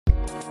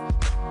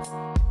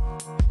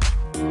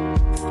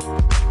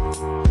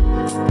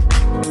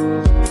Hi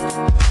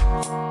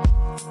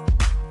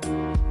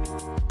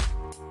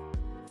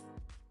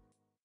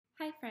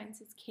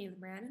friends, it's Kayla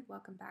Moran and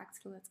welcome back to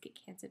the Let's Get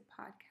Candid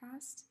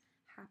podcast.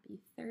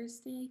 Happy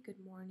Thursday,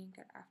 good morning,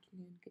 good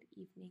afternoon, good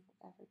evening,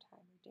 whatever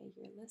time or day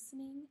you're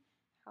listening.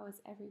 How is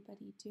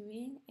everybody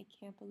doing? I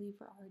can't believe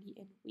we're already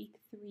in week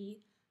 3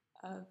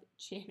 of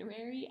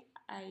January.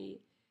 I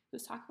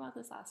was talking about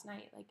this last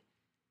night.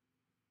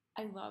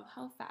 I love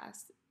how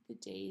fast the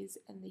days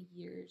and the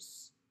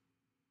years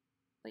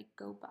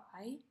go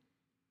by,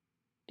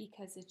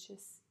 because it's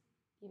just,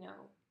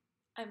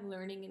 I'm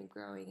learning and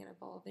growing and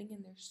evolving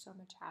and there's so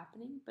much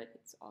happening, but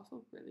it's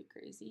also really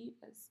crazy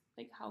as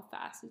how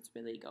fast it's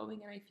really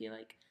going, and I feel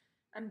like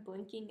I'm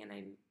blinking and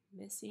I'm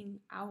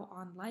missing out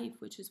on life,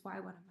 which is why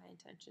one of my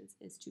intentions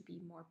is to be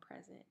more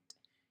present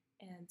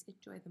and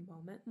enjoy the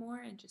moment more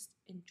and just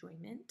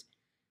enjoyment.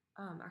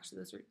 Actually,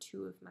 those are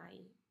two of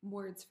my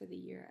words for the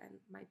year and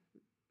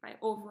my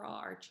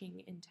overall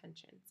arching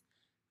intentions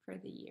for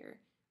the year.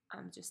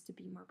 Just to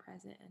be more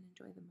present and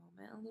enjoy the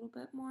moment a little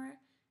bit more.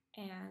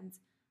 And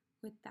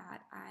with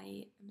that,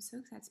 I am so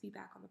excited to be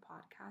back on the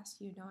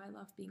podcast. I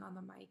love being on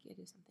the mic. It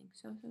is something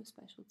so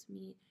special to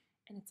me,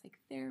 and it's like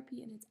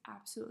therapy, and it's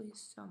absolutely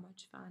so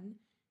much fun.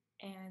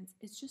 And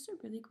it's just a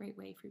really great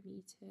way for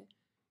me to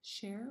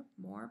share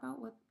more about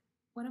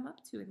what I'm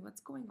up to and what's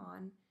going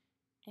on.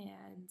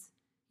 And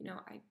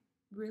I'm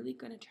really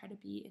going to try to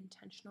be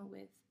intentional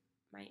with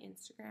my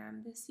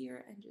Instagram this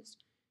year and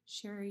just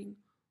sharing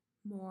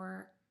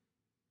more,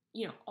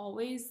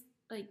 always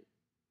the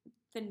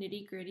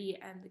nitty gritty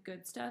and the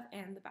good stuff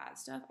and the bad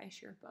stuff. I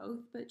share both,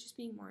 but just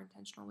being more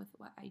intentional with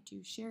what I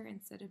do share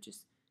instead of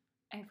just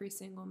every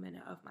single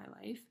minute of my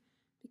life,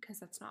 because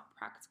that's not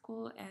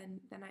practical,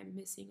 and then I'm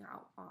missing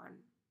out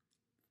on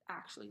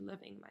actually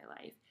living my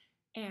life.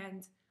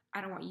 And I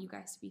don't want you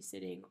guys to be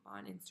sitting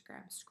on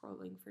Instagram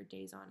scrolling for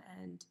days on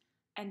end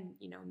and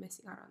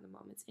missing out on the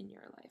moments in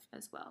your life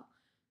as well.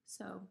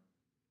 So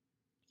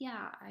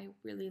yeah, I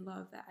really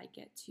love that I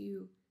get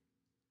to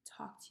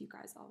talk to you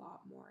guys a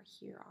lot more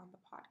here on the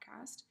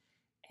podcast.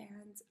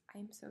 And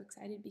I'm so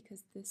excited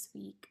because this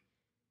week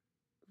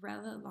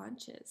Rella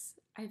launches.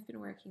 I've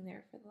been working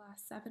there for the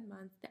last 7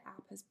 months. The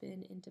app has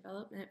been in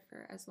development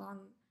for as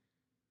long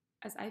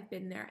as I've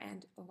been there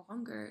and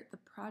longer. The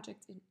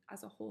project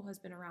as a whole has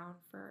been around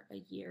for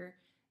a year,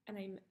 and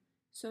I'm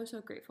so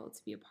grateful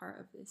to be a part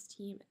of this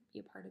team and be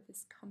a part of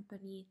this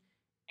company,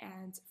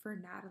 and for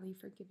Natalie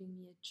for giving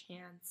me a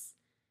chance,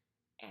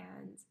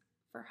 and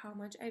for how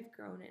much I've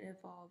grown and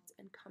evolved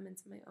and come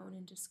into my own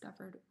and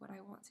discovered what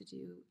I want to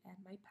do and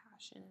my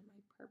passion and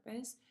my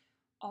purpose,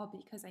 all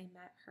because I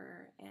met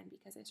her and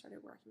because I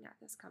started working at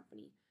this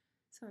company.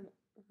 So I'm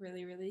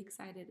really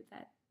excited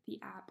that the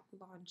app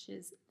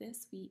launches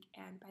this week,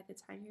 and by the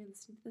time you're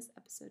listening to this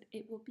episode,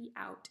 it will be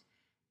out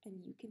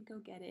and you can go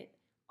get it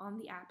on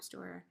the App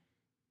Store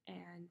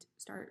and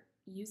start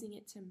using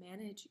it to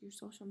manage your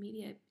social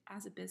media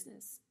as a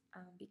business,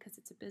 because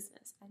it's a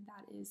business, and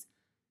that is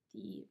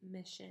the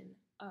mission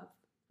of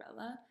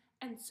Rella,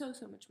 and so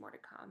much more to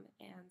come.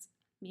 And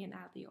me and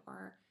Natalie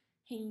are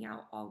hanging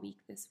out all week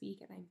this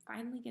week, and I'm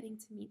finally getting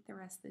to meet the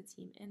rest of the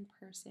team in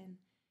person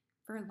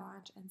for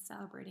launch and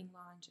celebrating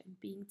launch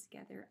and being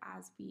together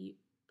as we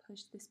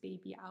push this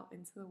baby out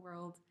into the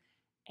world.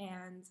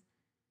 And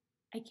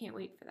I can't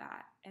wait for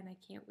that, and I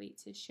can't wait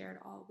to share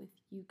it all with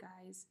you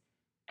guys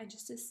and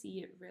just to see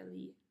it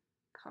really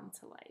come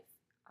to life.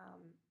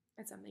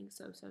 It's something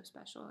so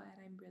special, and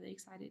I'm really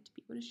excited to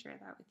be able to share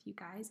that with you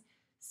guys.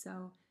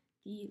 So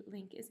the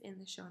link is in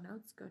the show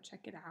notes. Go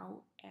check it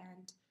out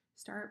and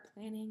start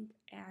planning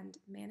and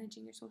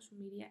managing your social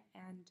media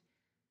and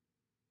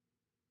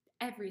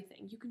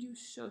everything. You can do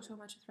so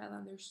much with Rella,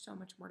 and there's so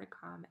much more to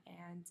come,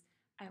 and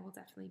I will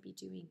definitely be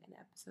doing an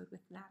episode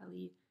with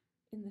Natalie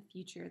in the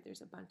future.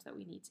 There's a bunch that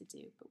we need to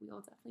do, but we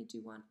will definitely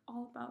do one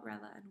all about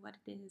Rella and what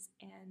it is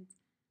and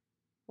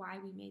why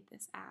we made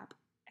this app.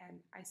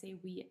 And I say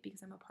we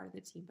because I'm a part of the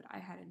team, but I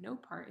had no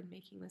part in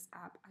making this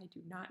app. I do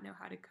not know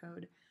how to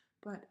code,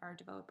 but our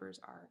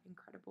developers are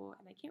incredible,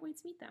 and I can't wait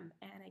to meet them,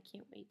 and I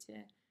can't wait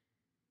to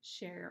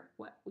share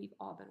what we've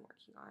all been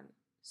working on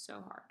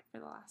so hard for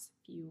the last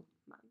few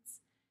months.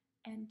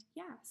 And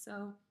yeah,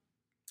 so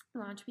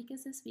launch week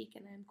is this week,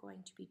 and I'm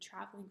going to be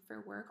traveling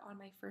for work on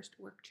my first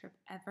work trip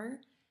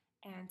ever,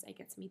 and I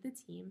get to meet the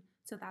team.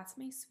 So that's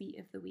my sweet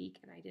of the week,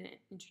 and I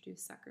didn't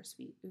introduce suck or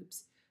sweet,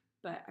 oops.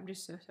 But I'm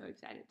just so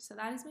excited. So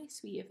that is my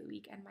sweet of the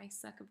week, and my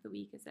suck of the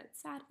week is that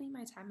sadly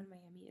my time in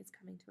Miami is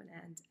coming to an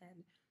end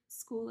and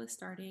school is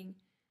starting.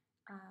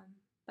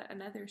 But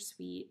another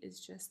sweet is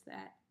just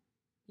that,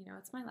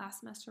 it's my last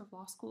semester of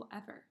law school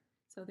ever.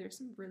 So there's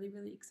some really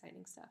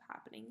exciting stuff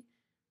happening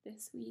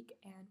this week,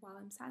 and while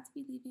I'm sad to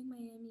be leaving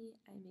Miami,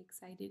 I'm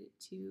excited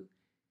to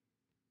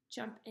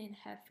jump in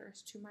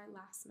headfirst to my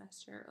last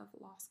semester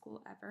of law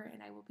school ever,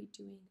 and I will be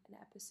doing an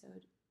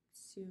episode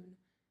soon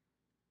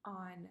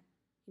on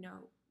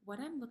what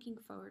I'm looking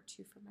forward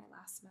to for my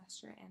last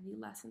semester and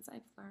the lessons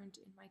I've learned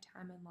in my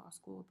time in law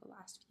school the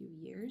last few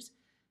years.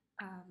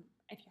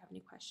 If you have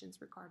any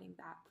questions regarding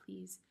that,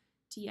 please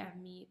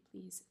DM me,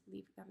 please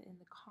leave them in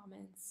the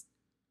comments.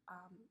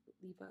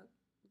 Leave a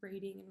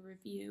rating and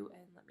review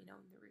and let me know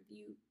in the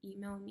review.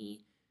 Email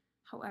me,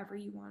 however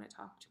you want to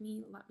talk to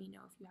me. Let me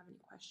know if you have any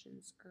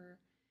questions or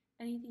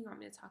anything you want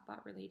me to talk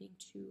about relating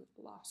to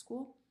law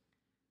school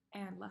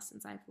and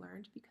lessons I've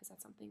learned, because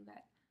that's something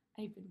that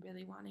I've been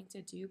really wanting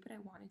to do, but I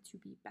wanted to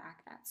be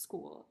back at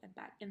school and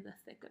back in the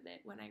thick of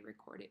it when I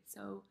record it.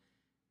 So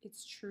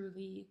it's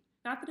truly,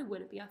 not that it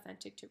wouldn't be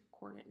authentic to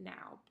record it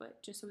now,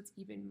 but just so it's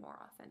even more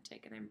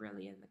authentic, and I'm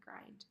really in the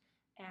grind.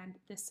 And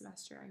this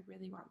semester, I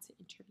really want to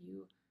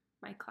interview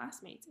my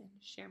classmates and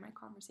share my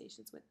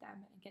conversations with them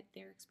and get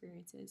their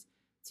experiences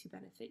to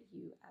benefit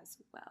you as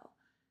well.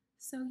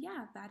 So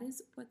yeah, that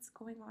is what's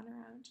going on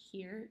around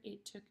here.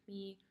 It took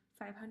me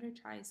 500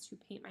 tries to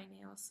paint my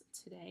nails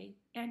today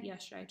and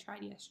yesterday. I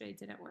tried yesterday,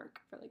 didn't work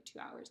for like 2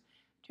 hours.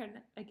 Tried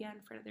again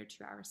for another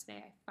 2 hours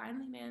today. I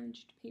finally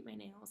managed to paint my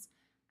nails.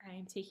 I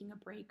am taking a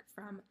break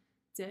from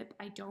dip.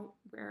 I don't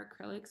wear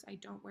acrylics. I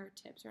don't wear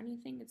tips or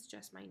anything. It's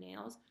just my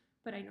nails,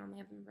 but I normally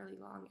have them really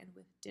long and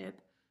with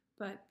dip.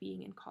 But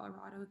being in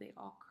Colorado, they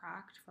all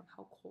cracked from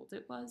how cold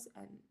it was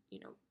and,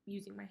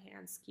 using my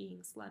hands,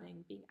 skiing,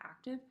 sledding, being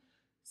active.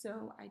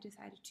 So I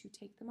decided to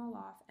take them all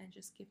off and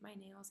just give my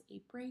nails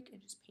a break and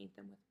just paint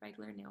them with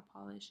regular nail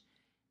polish.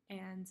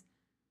 And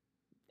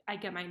I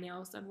get my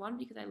nails done, one,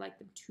 because I like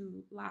them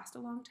to last a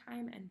long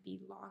time and be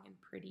long and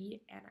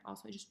pretty. And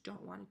also I just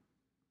don't want to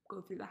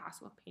go through the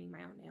hassle of painting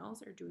my own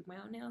nails or doing my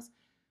own nails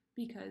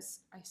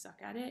because I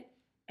suck at it.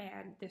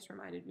 And this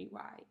reminded me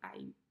why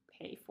I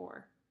pay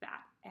for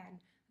that. And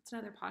that's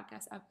another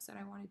podcast episode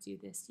I want to do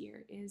this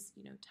year is,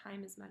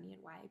 time is money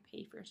and why I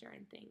pay for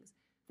certain things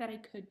that I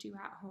could do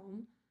at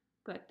home,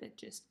 but that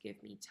just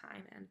give me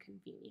time and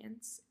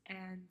convenience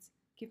and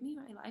give me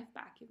my life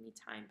back, give me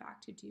time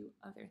back to do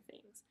other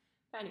things.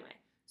 But anyway,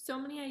 so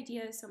many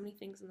ideas, so many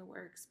things in the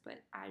works,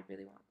 but I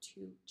really want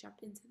to jump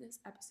into this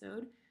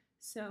episode.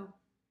 So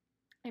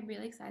I'm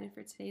really excited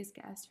for today's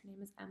guest. Her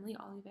name is Emily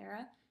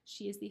Oliveira.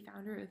 She is the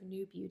founder of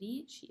New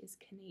Beauty. She is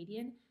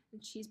Canadian,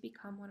 and she's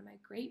become one of my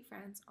great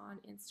friends on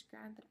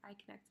Instagram that I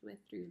connected with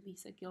through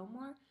Lisa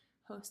Gilmore,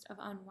 host of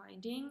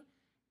Unwinding.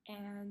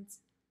 And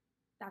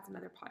that's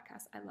another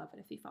podcast I love.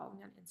 And if you follow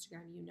me on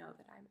Instagram, you know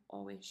that I'm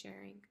always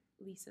sharing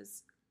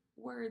Lisa's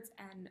words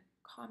and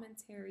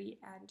commentary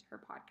and her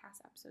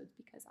podcast episodes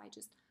because I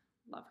just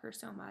love her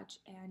so much.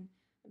 And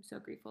I'm so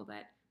grateful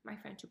that my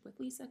friendship with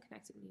Lisa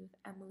connected me with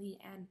Emily.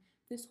 And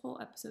this whole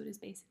episode is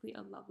basically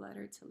a love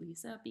letter to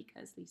Lisa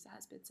because Lisa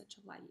has been such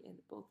a light in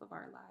both of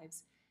our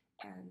lives.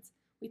 And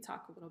we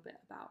talk a little bit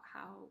about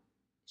how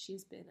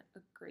she's been a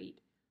great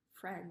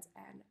friend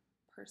and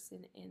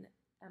person in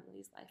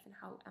Emily's life and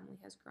how Emily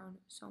has grown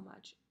so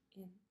much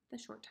in the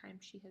short time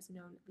she has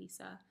known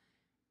Lisa.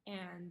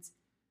 And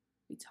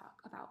we talk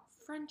about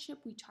friendship,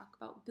 we talk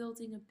about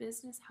building a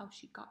business, how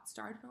she got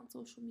started on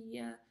social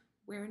media,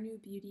 where New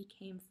Beauty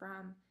came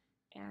from,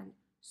 and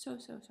so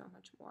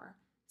much more.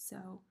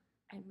 So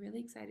I'm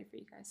really excited for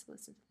you guys to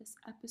listen to this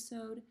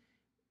episode.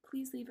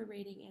 Please leave a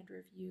rating and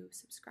review.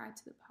 Subscribe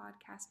to the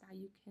podcast. Now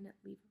you can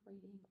leave a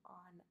rating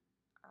on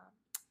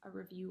a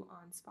review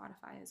on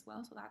Spotify as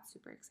well. So that's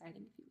super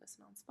exciting if you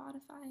listen on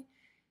Spotify.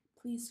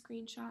 Please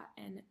screenshot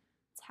and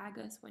tag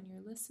us when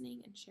you're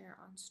listening and share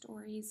on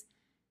stories.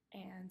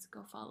 And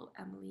go follow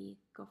Emily.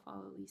 Go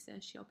follow Lisa.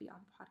 She'll be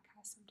on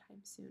podcast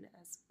sometime soon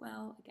as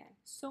well. Again,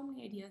 so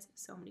many ideas,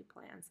 so many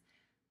plans.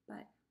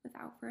 But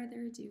without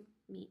further ado,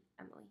 meet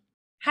Emily.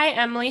 Hi,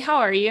 Emily. How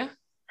are you?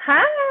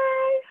 Hi.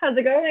 How's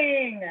it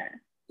going?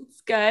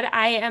 It's good.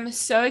 I am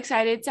so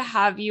excited to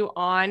have you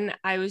on.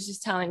 I was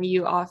just telling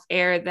you off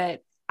air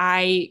that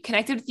I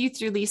connected with you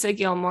through Lisa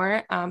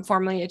Gilmore,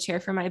 formerly a chair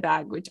for my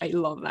bag, which I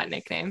love that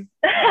nickname.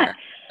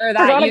 Or that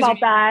forgot about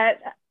that.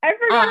 I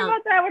forgot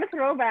about that. What a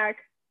throwback.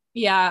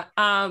 Yeah.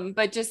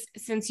 But just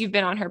since you've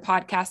been on her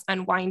podcast,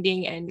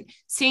 Unwinding, and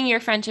seeing your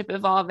friendship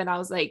evolve, and I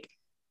was like,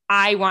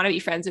 I want to be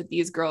friends with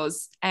these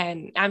girls.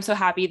 And I'm so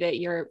happy that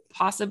you're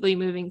possibly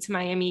moving to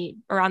Miami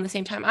around the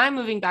same time I'm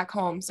moving back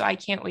home. So I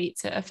can't wait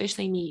to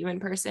officially meet you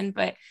in person.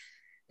 But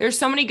there's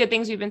so many good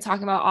things we've been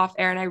talking about off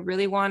air, and I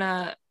really want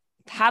to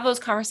have those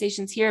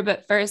conversations here.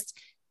 But first,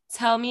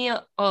 tell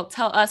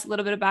us a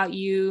little bit about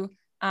you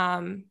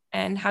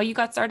and how you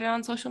got started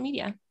on social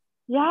media.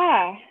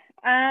 Yeah.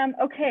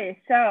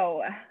 Okay.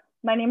 So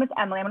my name is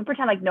Emily. I'm going to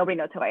pretend like nobody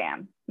knows who I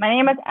am. My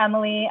name is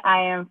Emily.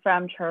 I am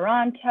from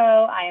Toronto.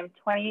 I am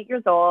 28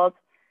 years old.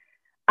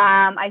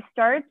 I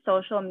started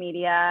social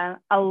media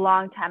a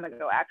long time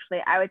ago,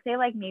 actually. I would say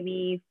like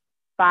maybe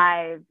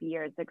 5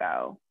 years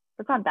ago.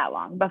 It's not that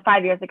long, but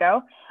 5 years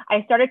ago.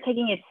 I started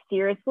taking it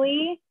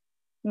seriously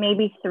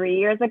maybe 3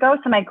 years ago.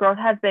 So my growth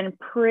has been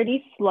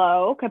pretty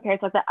slow compared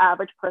to like the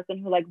average person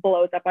who like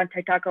blows up on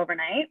TikTok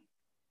overnight.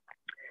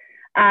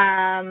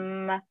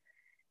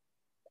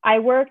 I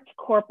worked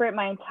corporate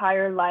my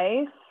entire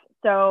life.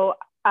 So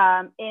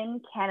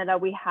in Canada,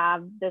 we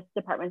have this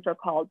department store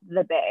called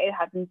The Bay,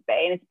 Hudson's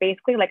Bay, and it's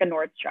basically like a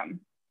Nordstrom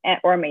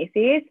or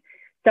Macy's.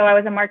 So I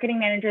was a marketing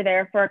manager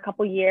there for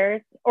a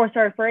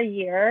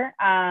year.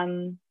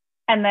 And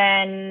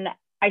then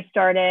I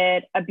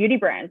started a beauty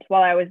brand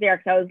while I was there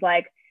because I was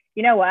like,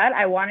 you know what?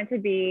 I wanted to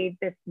be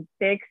this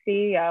big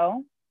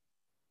CEO.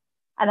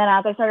 And then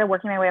as I started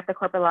working my way up the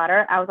corporate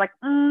ladder, I was like,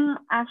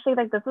 actually,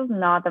 like this is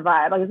not the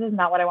vibe. Like this is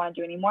not what I want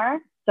to do anymore.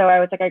 So I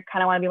was like, I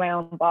kind of want to be my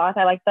own boss.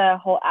 I like the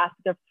whole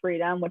aspect of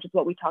freedom, which is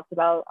what we talked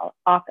about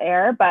off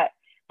air. But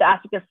the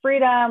aspect of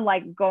freedom,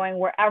 like going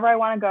wherever I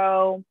want to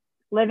go,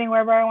 living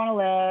wherever I want to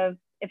live.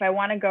 If I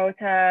want to go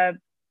to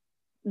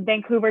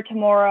Vancouver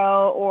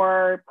tomorrow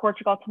or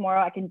Portugal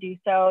tomorrow, I can do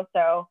so.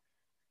 So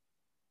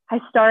I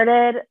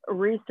started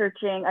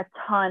researching a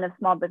ton of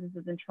small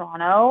businesses in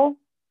Toronto,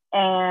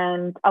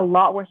 and a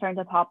lot were starting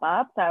to pop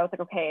up. So I was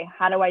like, okay,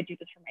 how do I do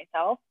this for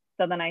myself?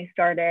 So then I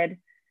started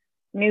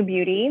New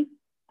Beauty,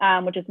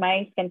 which is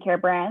my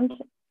skincare brand.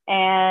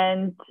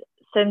 And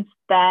since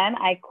then,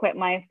 I quit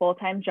my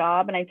full-time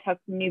job and I took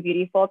New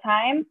Beauty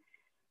full-time.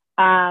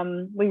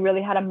 We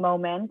really had a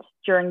moment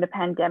during the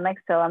pandemic,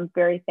 so I'm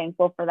very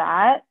thankful for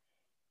that.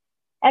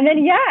 And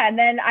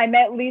then I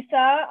met Lisa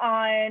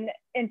on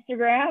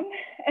Instagram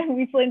and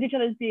we slid into each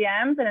other's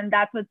DMs. And then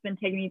that's what's been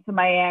taking me to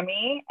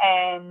Miami.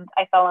 And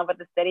I fell in love with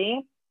the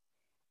city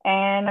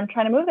and I'm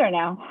trying to move there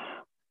now.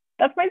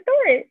 That's my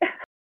story.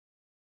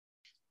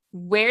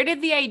 Where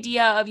did the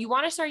idea of you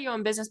want to start your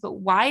own business, but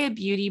why a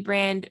beauty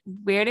brand?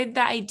 Where did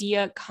the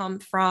idea come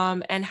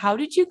from? And how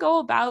did you go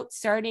about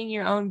starting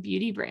your own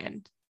beauty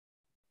brand?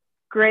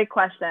 Great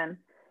question.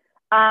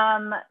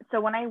 So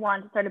when I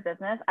wanted to start a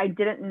business, I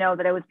didn't know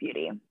that it was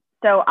beauty.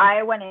 So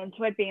I went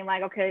into it being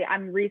like, okay,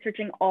 I'm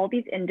researching all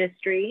these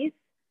industries.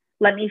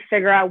 Let me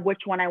figure out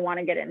which one I want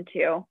to get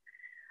into.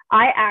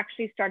 I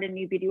actually started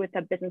New Beauty with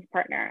a business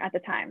partner at the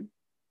time.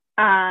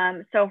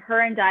 So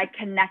her and I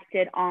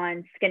connected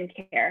on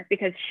skincare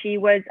because she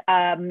was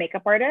a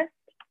makeup artist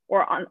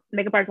or on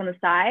makeup artist on the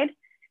side.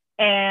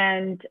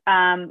 And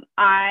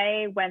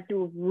I went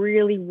through a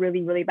really,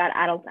 really, really bad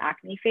adult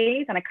acne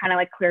phase, and I kind of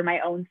like cleared my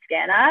own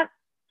skin up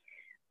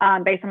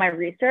based on my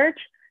research.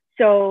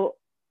 So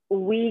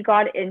we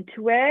got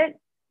into it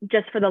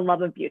just for the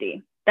love of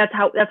beauty. That's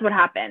what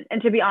happened.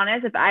 And to be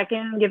honest, if I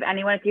can give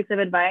anyone a piece of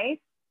advice,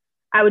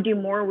 I would do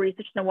more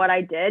research than what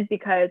I did,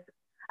 because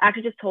I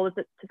actually just told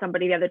this to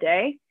somebody the other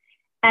day.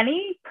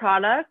 Any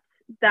product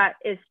that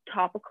is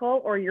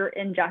topical or you're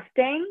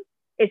ingesting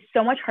is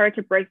so much harder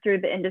to break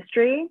through the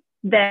industry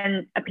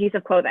than a piece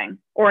of clothing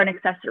or an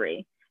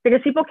accessory, because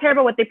people care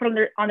about what they put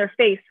on their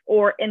face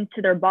or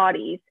into their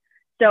bodies.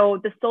 So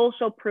the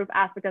social proof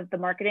aspect of the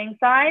marketing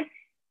side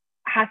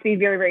has to be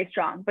very, very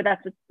strong, but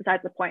that's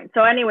besides the point.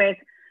 So anyways,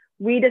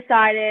 we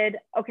decided,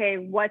 okay,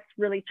 what's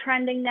really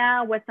trending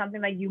now? What's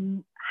something that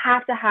you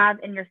have to have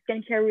in your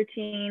skincare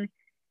routine?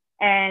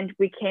 And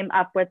we came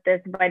up with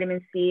this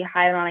vitamin C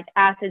hyaluronic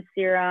acid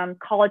serum.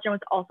 Collagen was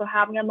also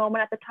having a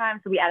moment at the time,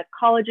 so we added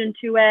collagen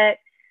to it.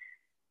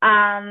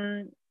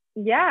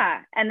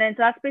 Yeah, and then so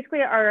that's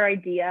basically our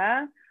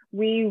idea.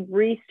 We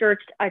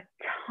researched a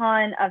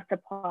ton of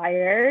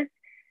suppliers,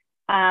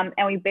 and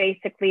we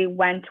basically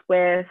went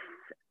with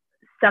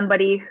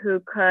somebody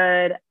who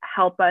could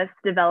help us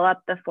develop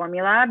the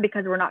formula,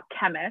 because we're not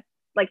chemists.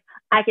 Like,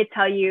 I could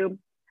tell you,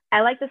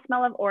 I like the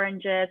smell of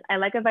oranges, I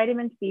like a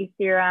vitamin C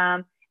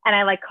serum, and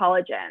I like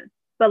collagen.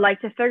 But like,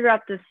 to figure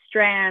out the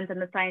strands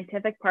and the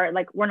scientific part,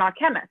 like, we're not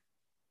chemists,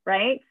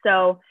 right?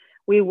 So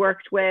we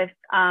worked with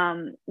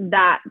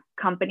that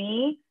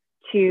company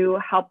to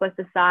help us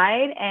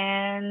decide,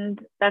 and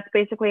that's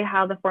basically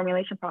how the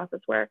formulation process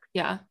works.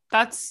 Yeah,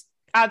 that's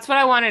what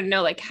I wanted to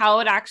know, like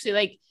how it actually,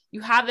 like, you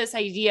have this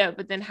idea,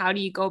 but then how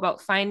do you go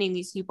about finding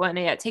these people? And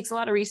it takes a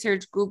lot of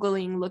research,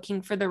 Googling,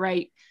 looking for the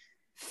right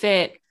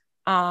fit.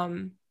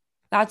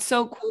 That's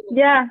so cool.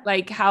 Yeah.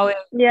 Like how it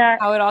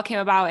all came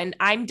about. And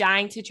I'm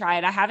dying to try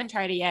it. I haven't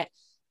tried it yet.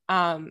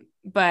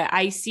 But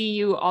I see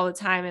you all the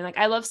time. And like,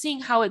 I love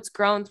seeing how it's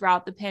grown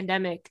throughout the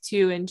pandemic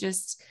too. And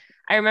just,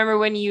 I remember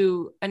when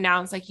you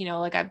announced, like, you know,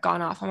 like, I've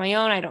gone off on my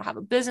own, I don't have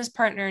a business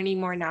partner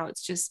anymore. Now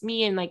it's just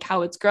me, and like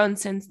how it's grown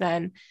since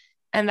then.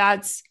 And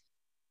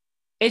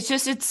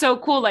it's so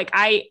cool. Like,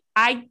 I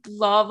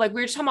love, like,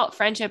 we were just talking about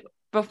friendship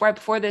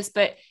before this,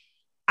 but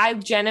I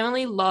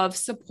genuinely love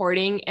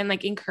supporting and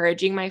like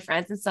encouraging my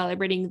friends and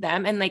celebrating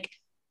them. And like,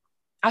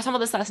 I was talking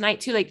about this last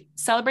night too, like,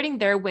 celebrating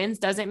their wins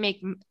doesn't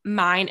make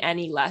mine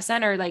any less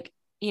than, or like,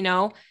 you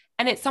know,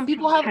 and it's, some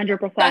people have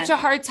 100%. such a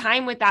hard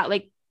time with that.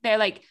 Like, they're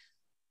like,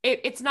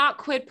 it's not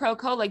quid pro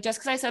quo. Like, just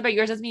because I celebrate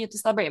yours doesn't mean you have to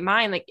celebrate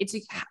mine. Like, it's,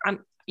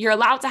 you're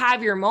allowed to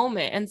have your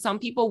moment. And some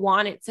people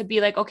want it to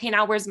be like, okay,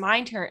 now where's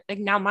my turn? Like,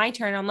 now my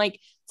turn. I'm like,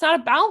 it's not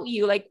about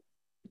you. Like,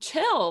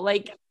 chill.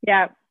 Like,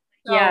 yeah.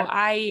 So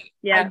I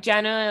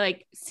genuinely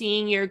like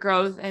seeing your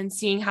growth and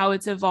seeing how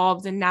it's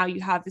evolved. And now you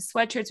have the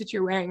sweatshirts, which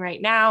you're wearing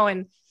right now.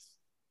 And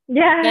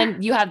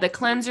then you have the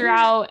cleanser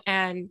out,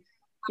 and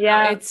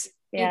it's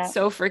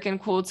so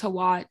freaking cool to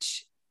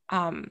watch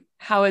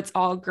how it's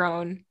all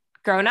grown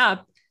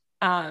up.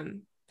 So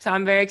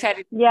I'm very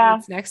excited to see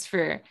what's next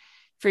for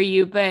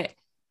you. But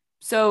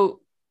so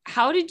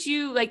how did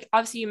you, like,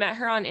 obviously you met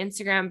her on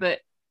Instagram, but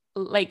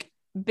like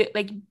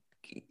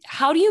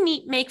how do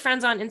you make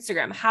friends on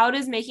Instagram? How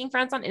does making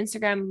friends on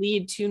Instagram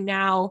lead to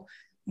now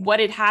what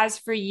it has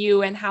for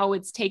you and how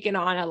it's taken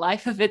on a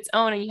life of its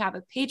own? And you have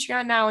a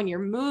Patreon now and you're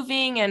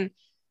moving, and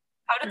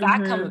how did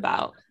that come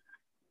about?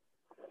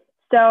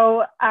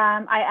 So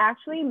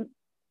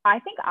I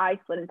think I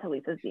slid into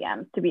Lisa's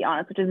DMs, to be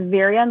honest, which is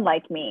very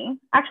unlike me.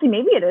 Actually,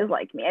 maybe it is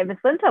like me. I've been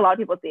slid into a lot of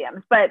people's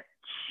DMs, but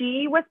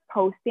she was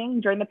posting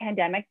during the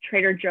pandemic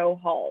Trader Joe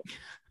hauls.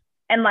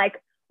 And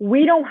like,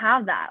 we don't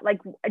have that.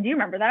 Like, do you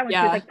remember that when she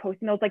was like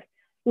posting those like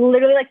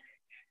literally like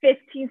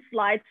 15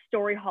 slide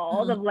story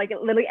hauls of like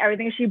literally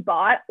everything she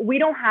bought? We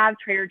don't have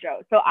Trader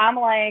Joe. So I'm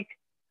like,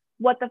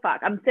 what the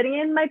fuck? I'm sitting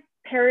in my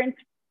parents'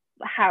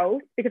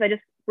 house because I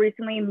just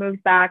recently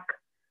moved back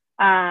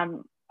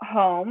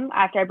home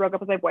after I broke up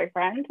with my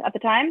boyfriend at the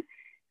time.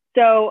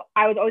 So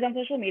I was always on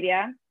social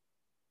media.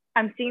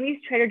 I'm seeing these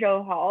Trader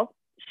Joe hauls.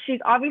 She's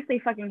obviously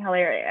fucking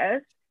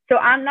hilarious. So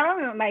I'm not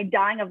only am I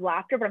dying of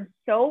laughter, but I'm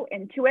so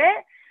into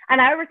it.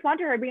 And I respond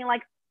to her being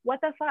like,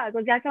 what the fuck?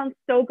 Like, that sounds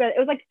so good. It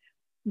was like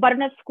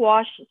butternut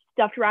squash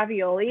stuffed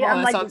ravioli.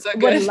 I'm like, sounds so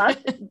good.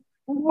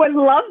 would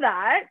love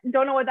that.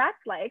 Don't know what that's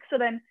like. So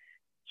then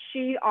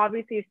she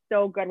obviously is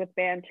so good with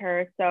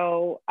banter.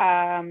 So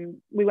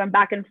we went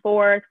back and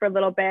forth for a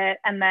little bit.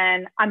 And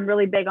then I'm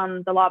really big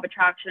on the law of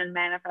attraction and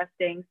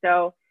manifesting.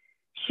 So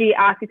she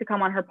asked me to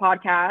come on her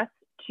podcast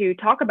to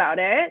talk about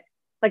it.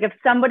 Like, if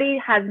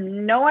somebody has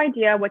no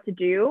idea what to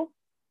do,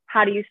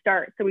 how do you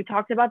start? So we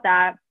talked about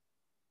that.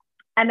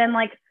 And then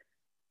like,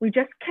 we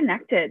just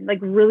connected like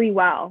really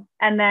well.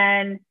 And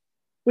then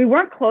we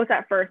weren't close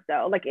at first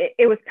though. Like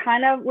it was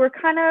kind of, we're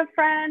kind of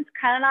friends,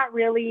 kind of not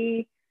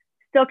really,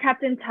 still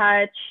kept in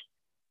touch.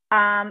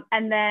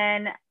 And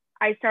then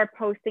I started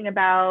posting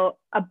about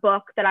a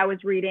book that I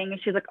was reading,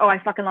 and she's like, oh, I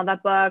fucking love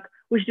that book.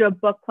 We should do a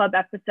book club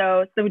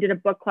episode. So we did a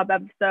book club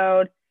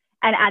episode.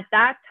 And at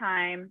that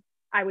time,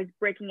 I was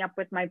breaking up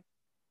with my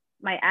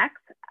ex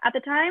at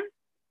the time.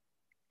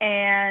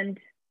 And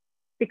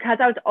because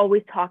I was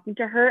always talking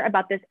to her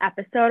about this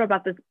episode,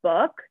 about this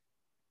book,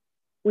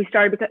 we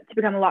started to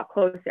become a lot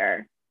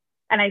closer.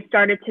 And I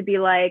started to be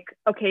like,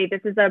 okay,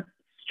 this is a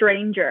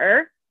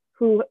stranger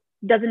who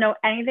doesn't know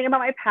anything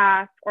about my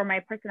past or my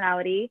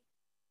personality.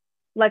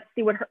 Let's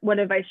see what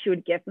advice she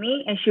would give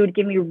me. And she would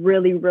give me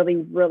really, really,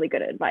 really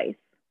good advice.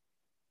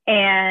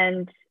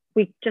 And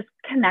we just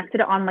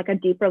connected on like a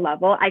deeper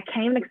level. I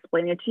can't even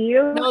explain it to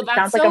you. No,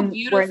 that's so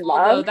beautiful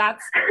though.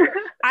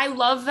 I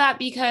love that,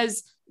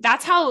 because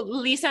that's how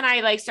Lisa and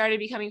I like started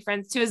becoming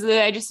friends too. Is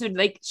that I just would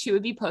like, she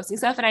would be posting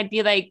stuff and I'd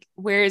be like,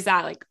 where is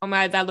that? Like, oh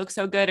my God, that looks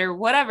so good, or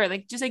whatever.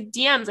 Like just like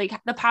DMs, like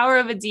the power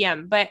of a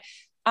DM. But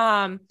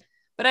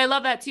I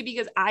love that too,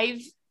 because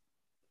I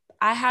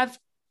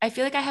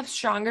feel like I have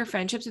stronger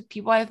friendships with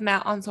people I've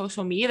met on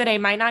social media that I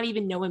might not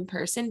even know in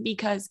person,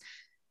 because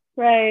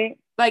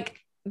like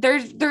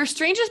they're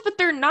strangers, but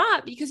they're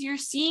not, because you're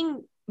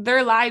seeing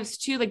their lives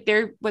too. Like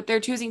what they're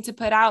choosing to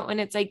put out.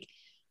 And it's like,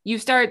 you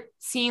start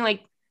seeing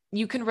like,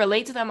 you can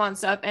relate to them on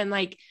stuff, and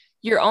like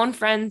your own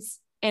friends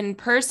in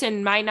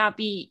person might not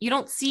be, you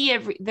don't see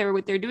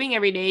what they're doing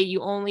every day.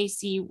 You only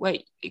see what,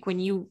 like when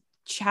you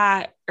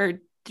chat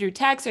or through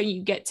text, or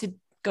you get to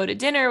go to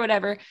dinner or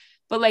whatever.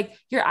 But like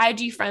your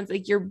IG friends,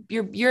 like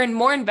you're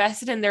more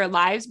invested in their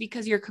lives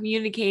because you're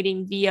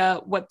communicating via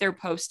what they're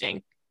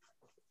posting.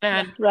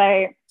 And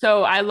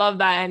so I love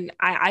that. And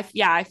I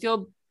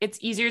feel it's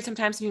easier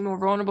sometimes to be more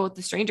vulnerable with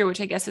the stranger, which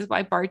I guess is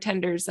why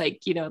bartenders,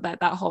 like, you know,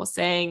 that whole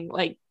saying,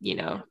 like, you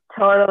know,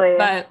 totally.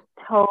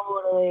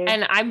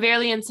 And I'm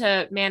very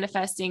into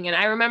manifesting. And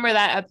I remember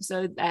that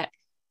episode that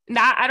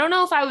I don't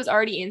know if I was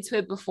already into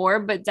it before,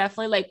 but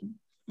definitely like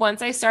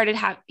once I started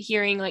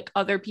hearing like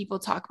other people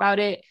talk about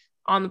it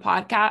on the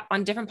podcast,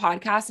 on different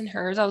podcasts and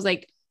hers, I was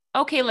like,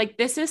 okay, like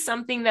this is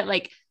something that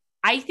like,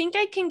 I think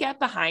I can get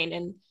behind.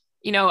 And,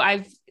 you know,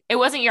 it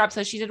wasn't your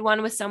episode. She did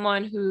one with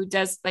someone who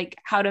does like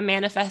how to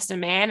manifest a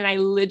man. And I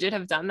legit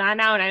have done that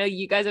now. And I know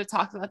you guys have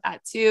talked about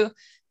that too.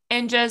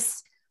 And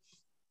just,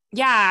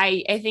 yeah,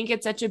 I think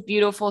it's such a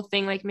beautiful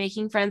thing, like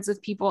making friends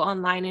with people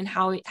online, and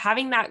how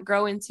having that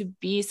grow into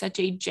be such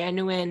a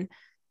genuine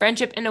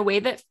friendship in a way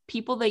that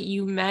people that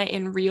you met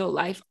in real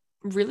life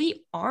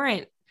really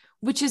aren't,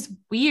 which is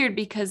weird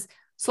because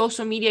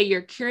social media,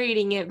 you're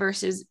curating it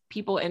versus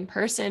people in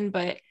person.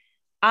 But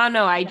I don't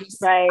know.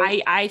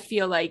 I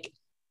feel like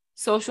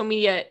social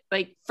media,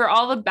 like for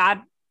all the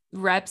bad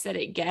reps that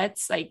it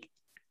gets, like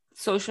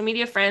social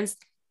media friends,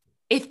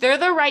 if they're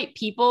the right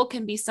people,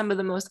 can be some of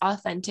the most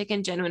authentic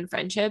and genuine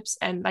friendships.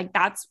 And like,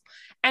 that's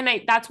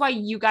why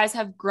you guys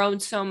have grown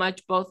so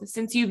much, both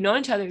since you've known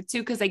each other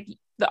too. Cause like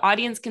the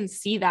audience can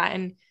see that,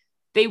 and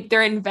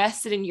they're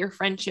invested in your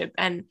friendship,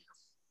 and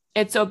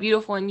it's so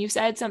beautiful. And you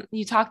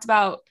talked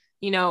about,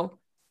 you know,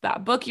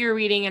 that book you're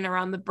reading and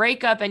around the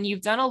breakup, and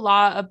you've done a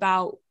lot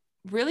about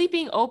really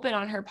being open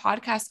on her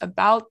podcast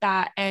about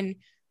that and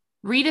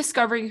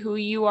rediscovering who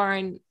you are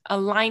in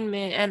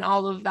alignment and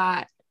all of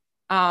that,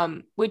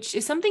 which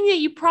is something that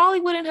you probably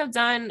wouldn't have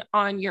done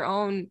on your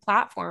own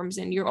platforms,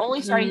 and you're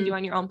only starting to do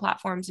on your own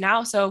platforms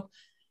now. So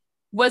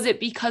was it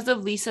because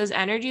of Lisa's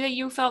energy that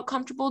you felt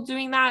comfortable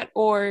doing that?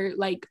 Or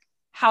like,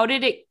 how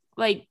did it,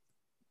 like,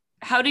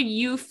 how did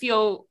you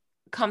feel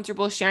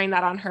comfortable sharing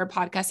that on her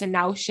podcast and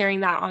now sharing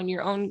that on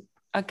your own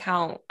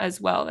account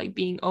as well? Like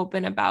being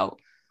open about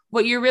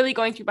what you're really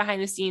going through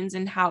behind the scenes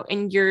and how,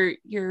 and your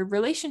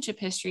relationship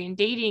history and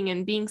dating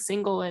and being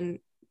single and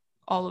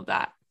all of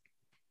that.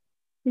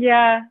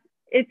 Yeah,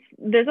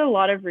 there's a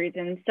lot of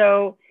reasons.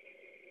 So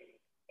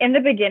in the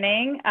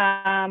beginning,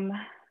 I'm,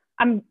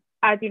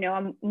 as you know,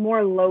 I'm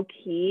more low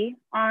key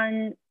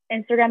on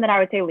Instagram than I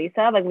would say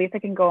Lisa. Like Lisa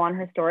can go on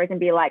her stories and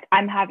be like,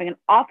 I'm having an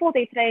awful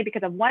day today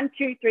because of 1,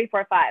 2, 3,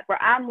 4, 5,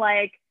 where I'm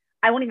like,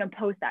 I won't even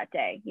post that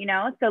day, you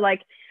know? So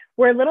like,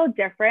 we're a little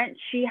different.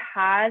 She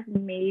has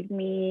made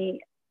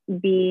me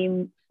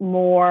be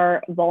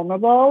more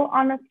vulnerable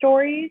on the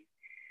stories.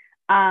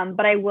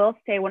 But I will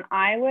say when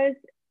I was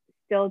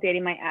still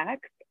dating my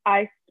ex,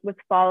 I was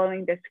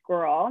following this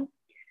girl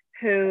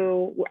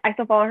who I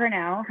still follow her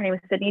now. Her name is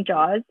Sydney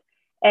Jaws.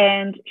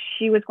 And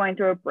she was going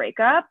through a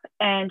breakup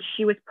and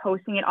she was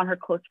posting it on her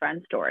close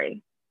friend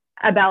story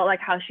about like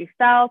how she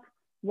felt,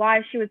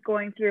 why she was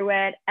going through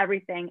it,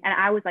 everything. And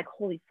I was like,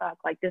 holy fuck,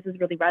 like this is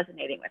really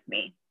resonating with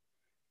me.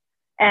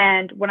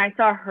 And when I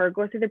saw her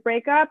go through the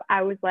breakup,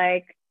 I was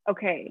like,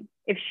 okay,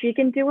 if she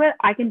can do it,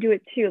 I can do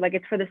it too. Like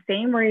it's for the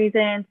same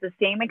reasons, the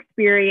same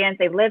experience.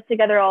 They live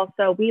together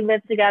also. We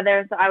live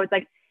together. So I was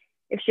like,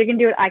 if she can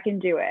do it, I can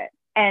do it.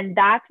 And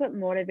that's what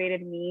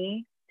motivated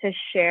me to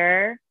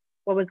share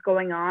what was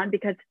going on,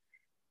 because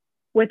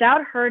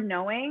without her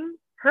knowing,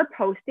 her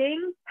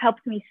posting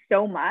helped me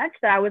so much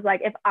that I was like,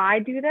 if I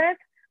do this,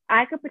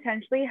 I could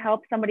potentially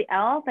help somebody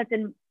else that's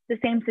in the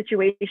same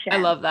situation. I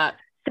love that.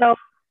 So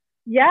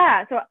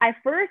yeah, so I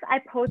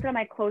posted on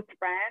my close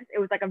friends. It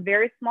was like a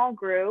very small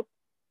group,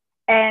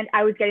 and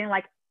I was getting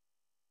like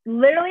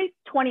literally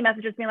 20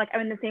 messages being like,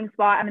 I'm in the same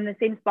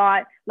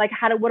spot. Like,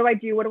 what do I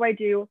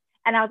do?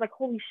 And I was like,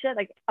 holy shit,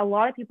 like a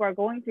lot of people are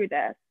going through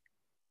this.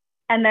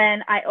 And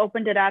then I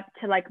opened it up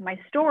to like my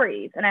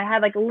stories, and I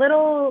had like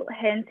little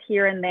hints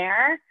here and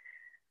there.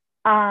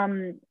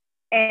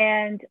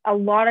 And a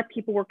lot of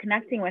people were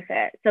connecting with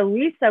it. So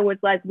Lisa was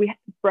like, we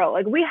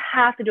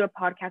have to do a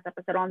podcast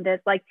episode on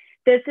this. Like,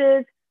 this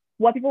is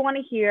what people want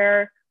to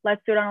hear.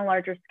 Let's do it on a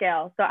larger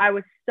scale. So I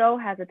was so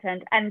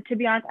hesitant. And to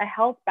be honest, I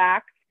held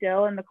back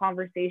still in the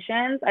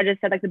conversations. I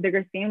just said like the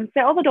bigger themes.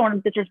 I also don't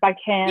want to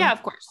disrespect him, yeah,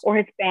 of course, or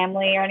his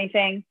family or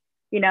anything,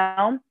 you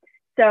know?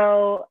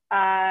 So,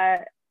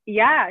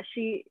 yeah,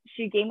 she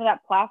gave me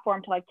that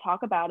platform to like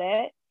talk about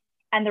it,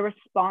 and the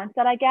response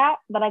that I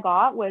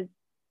got was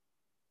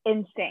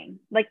insane.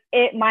 Like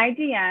my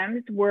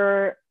DMs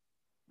were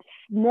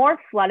more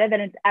flooded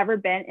than it's ever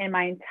been in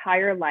my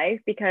entire life,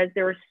 because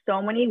there were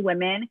so many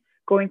women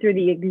going through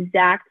the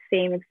exact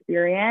same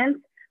experience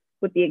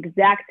with the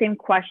exact same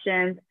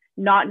questions,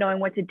 not knowing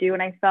what to do.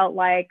 And I felt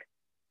like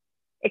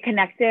it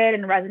connected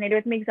and resonated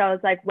with me, because I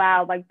was like,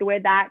 wow, like the way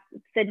that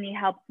Sydney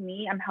helped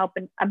me, I'm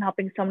helping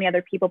so many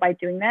other people by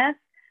doing this.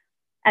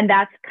 And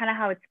that's kind of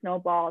how it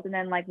snowballed. And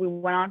then like we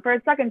went on for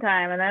a second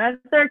time, and then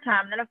a third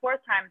time, and then a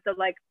fourth time. So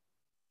like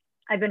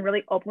I've been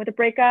really open with the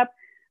breakup.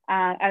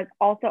 I was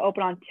also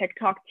open on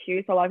TikTok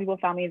too, so a lot of people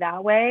found me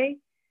that way.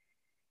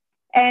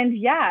 And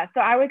yeah, so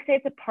I would say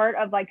it's a part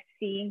of like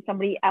seeing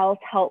somebody else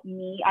help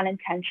me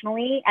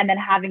unintentionally, and then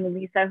having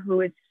Lisa,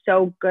 who is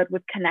so good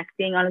with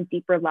connecting on a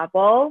deeper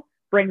level,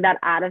 bring that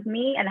out of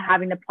me, and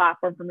having the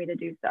platform for me to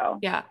do so.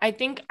 Yeah, I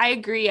think I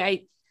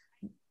agree.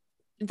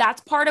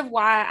 That's part of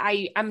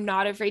why I'm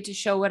not afraid to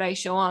show what I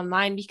show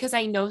online, because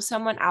I know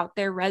someone out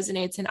there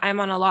resonates, and I'm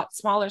on a lot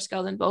smaller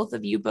scale than both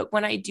of you. But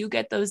when I do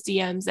get those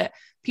DMs that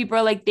people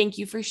are like, thank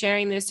you for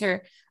sharing this,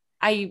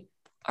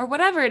 or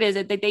whatever it is,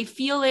 that they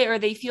feel it, or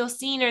they feel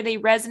seen, or they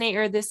resonate,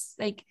 or this,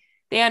 like,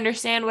 they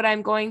understand what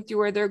I'm going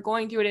through, or they're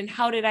going through it, and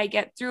how did I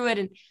get through it?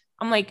 And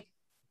I'm like,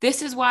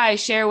 this is why I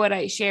share what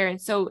I share.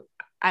 And so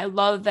I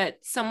love that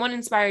someone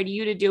inspired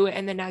you to do it.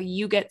 And then now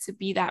you get to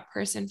be that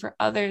person for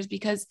others,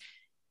 because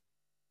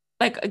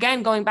like,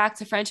 again, going back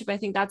to friendship, I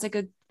think that's like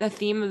the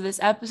theme of this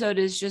episode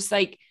is just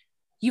like,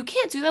 you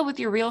can't do that with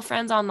your real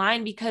friends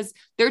online, because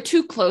they're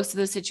too close to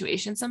the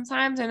situation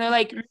sometimes. And they're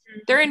like,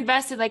 they're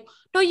invested, like,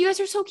 no, you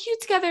guys are so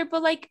cute together,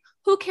 but like,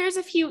 who cares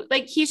if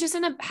he's just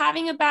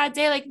having a bad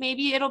day. Like,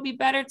 maybe it'll be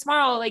better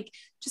tomorrow. Like,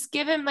 just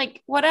give him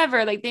like,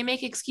 whatever. Like, they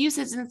make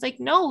excuses, and it's like,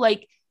 no,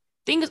 like,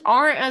 things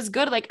aren't as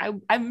good. Like,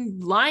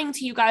 I'm lying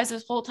to you guys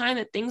this whole time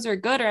that things are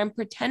good, or I'm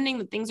pretending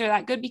that things are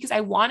that good because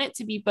I want it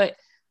to be, but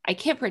I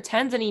can't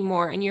pretend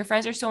anymore. And your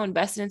friends are so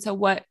invested into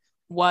what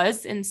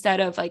was, instead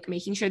of like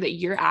making sure that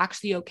you're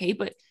actually okay.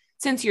 But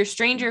since your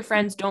stranger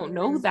friends don't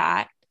know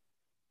that,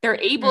 they're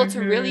able to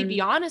really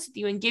be honest with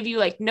you and give you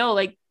like, no,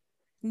 like,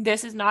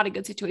 this is not a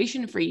good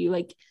situation for you.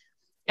 Like,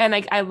 and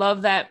like, I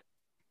love that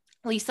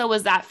Lisa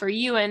was that for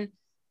you. And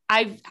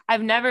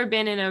I've never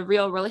been in a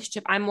real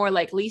relationship. I'm more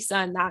like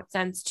Lisa in that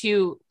sense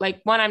too. Like,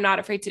 one, I'm not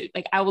afraid to,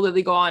 like, I will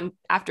literally go on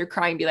after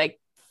crying, be like,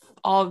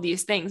 all of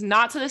these things,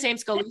 not to the same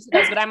scale Lisa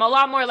does, but I'm a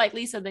lot more like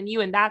Lisa than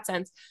you in that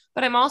sense.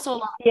 But I'm also a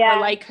lot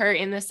more like her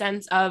in the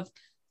sense of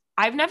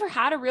I've never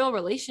had a real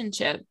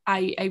relationship.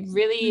 I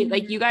really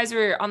like, you guys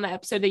were on the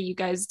episode that you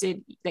guys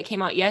did that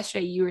came out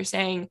yesterday. You were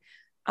saying,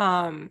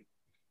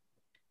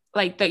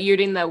 like that you're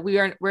doing the,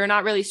 we're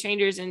not really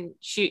strangers. And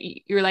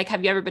you're like,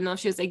 have you ever been in love?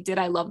 She was like, did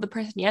I love the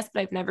person? Yes, but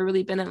I've never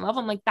really been in love.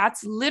 I'm like,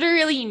 that's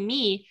literally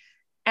me.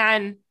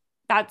 And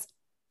that's,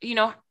 you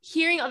know,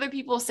 hearing other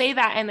people say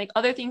that and like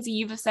other things that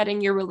you've said in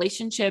your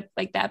relationship,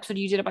 like the episode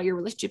you did about your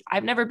relationship.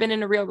 I've never been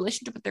in a real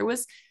relationship, but there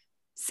was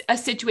a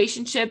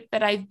situationship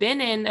that I've been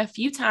in a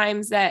few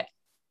times that,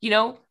 you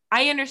know,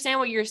 I understand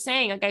what you're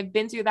saying. Like I've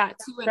been through that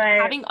too. And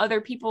having other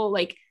people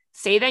like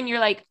say that, and you're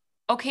like,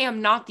 okay,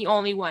 I'm not the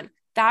only one.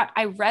 That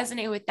I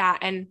resonate with that.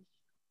 And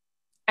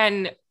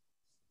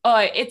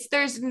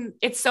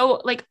it's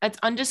so like, it's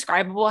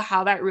undescribable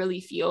how that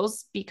really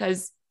feels,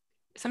 because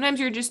sometimes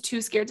you're just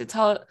too scared to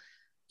tell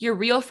your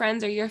real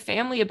friends or your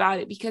family about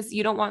it because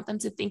you don't want them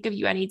to think of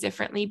you any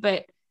differently,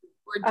 but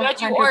or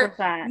judge you or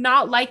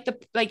not like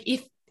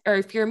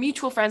if you're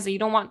mutual friends that you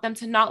don't want them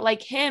to not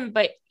like him,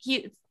 but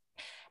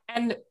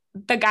and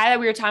the guy that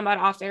we were talking about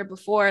off air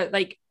before,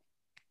 like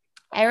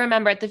I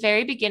remember at the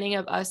very beginning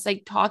of us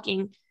like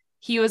talking,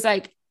 he was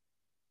like,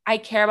 I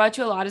care about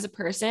you a lot as a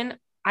person.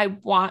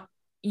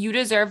 You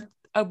deserve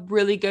a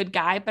really good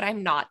guy, but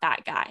I'm not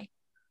that guy.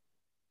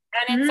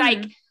 And it's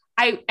like,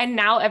 and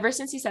now ever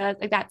since he said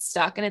that, like that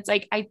stuck. And it's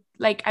like,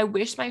 I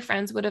wish my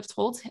friends would have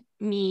told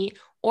me,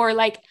 or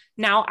like,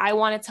 now I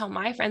want to tell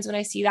my friends when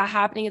I see that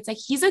happening, it's like,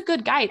 he's a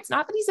good guy. It's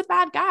not that he's a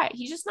bad guy.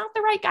 He's just not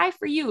the right guy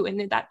for you.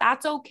 And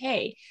that's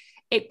okay.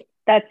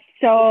 That's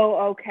so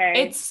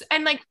okay.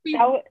 And like,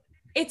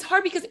 it's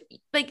hard because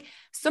like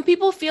some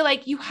people feel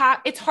like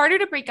it's harder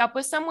to break up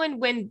with someone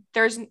when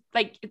there's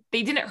like,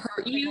 they didn't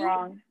hurt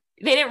you.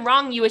 They didn't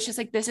wrong you. It's just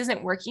like, this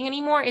isn't working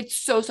anymore. It's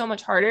so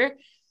much harder.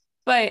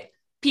 But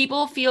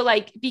people feel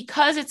like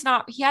because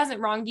he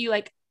hasn't wronged you,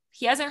 like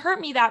he hasn't hurt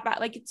me that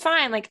bad, like it's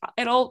fine, like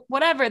it'll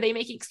whatever, they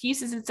make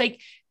excuses. It's like,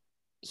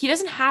 he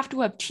doesn't have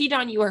to have cheated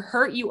on you or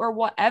hurt you or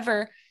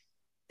whatever.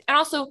 And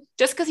also,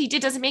 just because he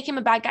did doesn't make him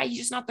a bad guy. He's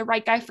just not the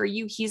right guy for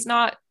you. He's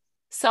not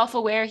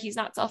self-aware. He's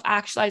not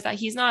self-actualized. That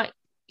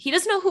he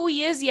doesn't know who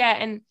he is yet.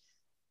 And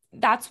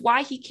that's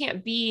why he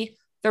can't be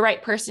the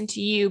right person to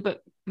you.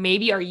 But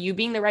maybe are you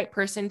being the right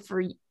person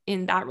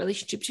in that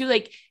relationship too?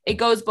 Like it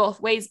goes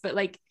both ways, but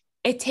like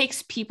it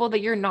takes people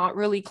that you're not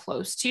really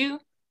close to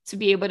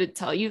be able to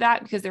tell you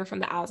that, because they're from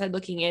the outside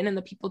looking in, and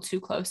the people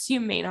too close to you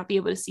may not be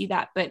able to see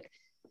that. But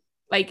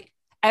like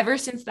ever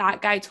since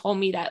that guy told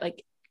me that,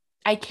 like,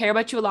 I care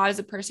about you a lot as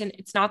a person.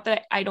 It's not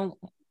that I don't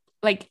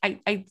like,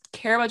 I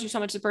care about you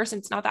so much as a person.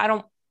 It's not that I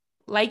don't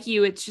like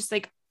you. It's just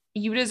like,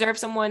 you deserve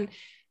someone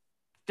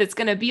that's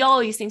going to be all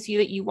these things to you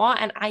that you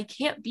want. And I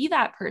can't be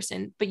that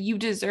person, but you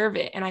deserve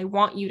it. And I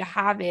want you to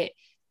have it.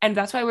 And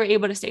that's why we're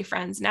able to stay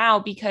friends now,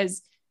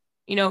 because,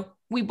 you know,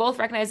 we both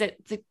recognize that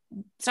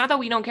it's not that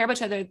we don't care about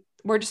each other.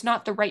 We're just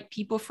not the right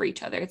people for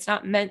each other. It's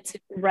not meant to.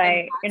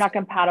 Right. You're not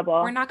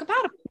compatible. We're not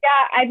compatible.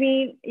 Yeah. I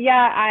mean,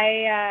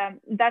 yeah,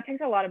 that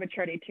takes a lot of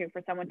maturity too,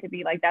 for someone to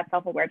be like that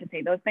self-aware to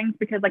say those things,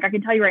 because like, I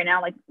can tell you right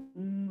now, like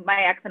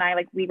my ex and I,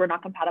 like we were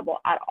not compatible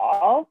at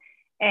all.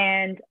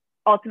 And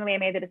ultimately I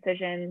made the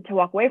decision to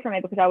walk away from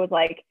it, because I was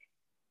like,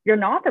 you're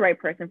not the right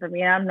person for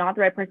me. And I'm not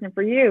the right person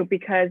for you,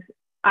 because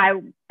I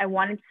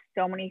wanted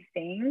so many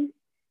things.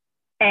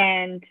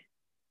 And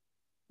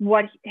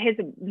what his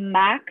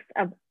max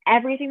of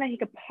everything that he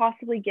could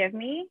possibly give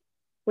me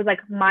was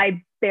like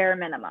my bare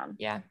minimum.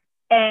 Yeah.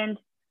 And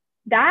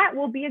that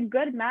will be a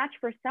good match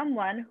for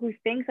someone who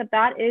thinks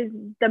that is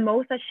the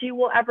most that she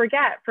will ever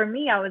get. For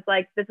me, I was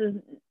like, this is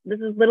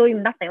literally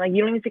nothing. Like, you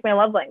don't even speak my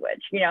love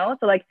language, you know?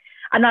 So like,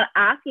 I'm not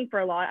asking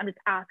for a lot. I'm just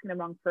asking the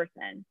wrong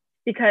person,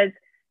 because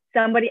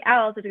somebody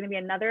else is going to be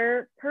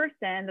another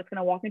person that's going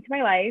to walk into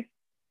my life,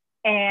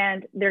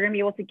 and they're going to be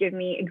able to give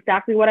me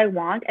exactly what I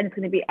want, and it's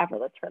going to be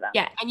effortless for them.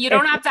 Yeah. And you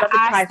don't have to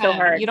ask them.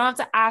 So you don't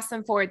have to ask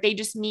them for it. They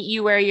just meet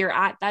you where you're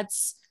at.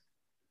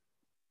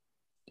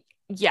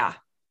 Yeah.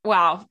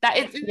 Wow. That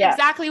is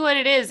exactly what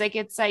it is. Like,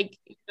 it's like,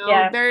 you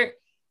know, they're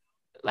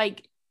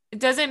like, it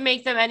doesn't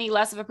make them any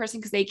less of a person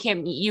because they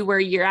can't meet you where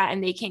you're at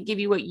and they can't give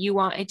you what you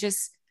want.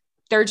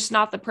 They're just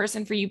not the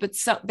person for you, but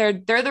they're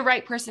the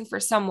right person for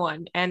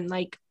someone. And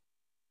like,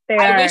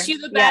 I wish you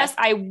the best.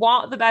 I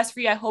want the best for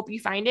you. I hope you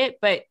find it,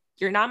 but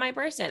you're not my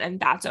person, and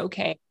that's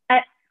okay.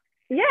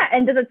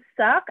 And does it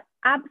suck?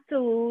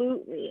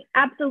 Absolutely.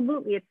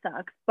 Absolutely. It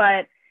sucks.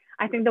 But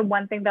I think the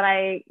one thing that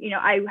I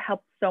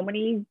helped so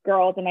many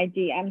girls in my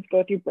DMs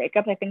go through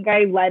breakups. I think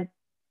I led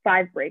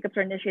 5 breakups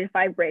or initiated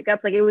 5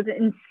 breakups. Like, it was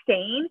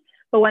insane.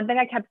 But one thing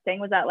I kept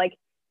saying was that, like,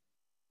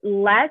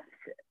 let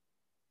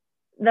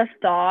the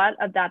thought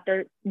of that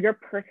your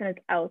person is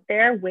out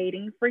there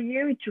waiting for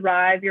you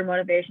drive your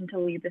motivation to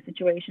leave the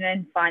situation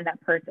and find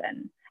that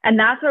person. And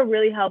that's what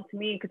really helped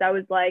me, because I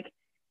was like,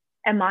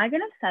 am I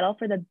going to settle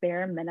for the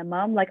bare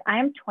minimum? Like, I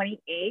am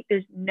 28.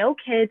 There's no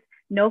kids,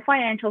 no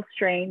financial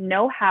strain,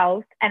 no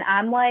house. And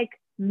I'm like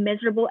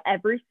miserable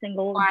every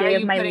single day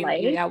of my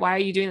life. Yeah. Why are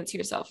you doing that to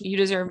yourself? You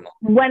deserve more.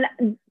 When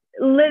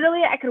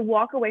literally I could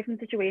walk away from the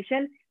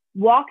situation,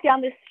 walk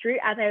down the street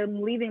as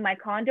I'm leaving my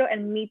condo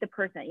and meet the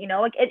person, you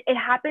know, like it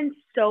happens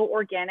so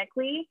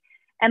organically.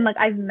 And like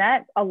I've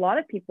met a lot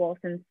of people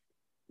since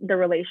the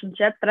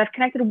relationship that I've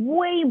connected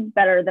way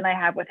better than I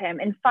have with him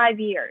in 5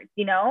 years,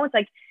 you know? It's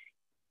like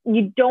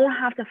you don't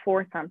have to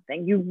force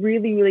something. You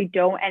really, really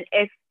don't. And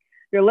if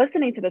you're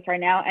listening to this right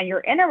now and you're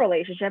in a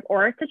relationship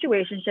or a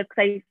situationship, because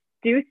I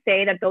do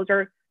say that those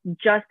are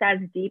just as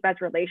deep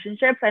as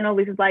relationships. I know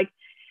Lisa's like,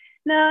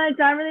 no, it's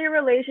not really a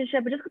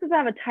relationship, but just because they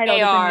have a title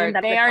doesn't mean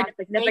that it's not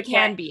significant. They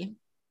can be.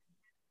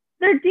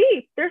 They're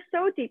deep. They're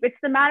so deep. It's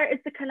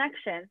the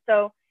connection.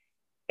 So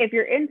if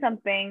you're in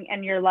something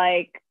and you're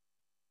like,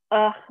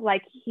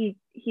 like he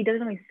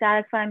doesn't really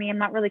satisfy me, I'm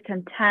not really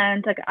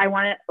content, like I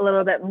want it a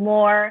little bit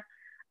more,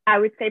 I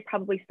would say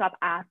probably stop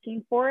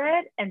asking for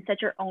it and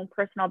set your own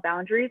personal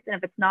boundaries. And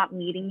if it's not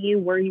meeting you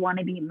where you want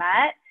to be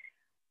met,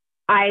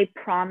 I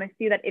promise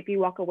you that if you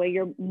walk away,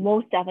 you're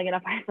most definitely going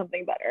to find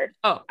something better.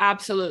 Oh,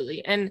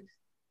 absolutely. And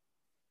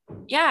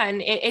yeah,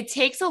 and it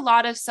takes a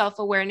lot of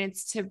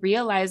self-awareness to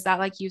realize that,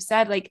 like you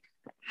said, like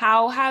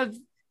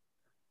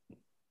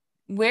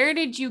where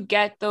did you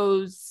get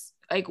those?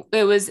 Like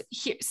it was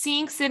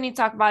seeing Sydney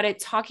talk about it,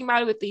 talking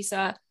about it with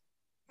Lisa,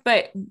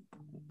 but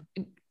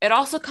it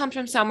also comes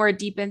from somewhere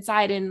deep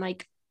inside. And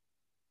like,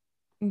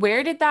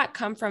 where did that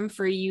come from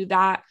for you?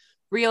 That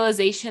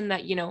realization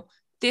that, you know,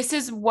 this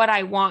is what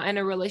I want in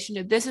a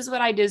relationship. This is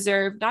what I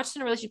deserve, not just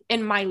in a relationship,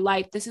 in my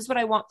life. This is what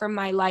I want from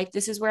my life.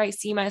 This is where I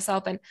see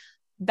myself. And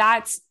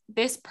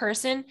this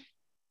person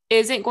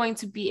isn't going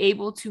to be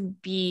able to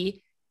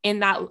be in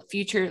that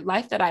future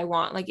life that I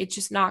want. Like, it's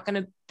just not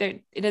going to,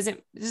 it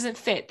doesn't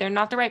fit. They're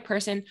not the right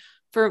person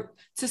to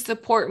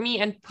support me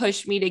and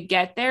push me to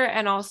get there.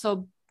 And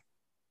also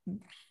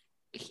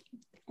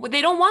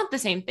they don't want the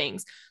same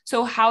things.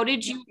 So how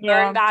did you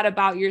learn that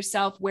about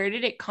yourself? Where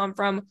did it come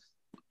from?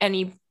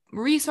 Any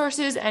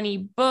resources, any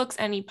books,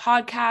 any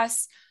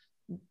podcasts,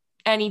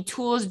 any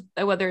tools,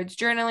 whether it's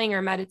journaling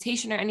or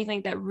meditation or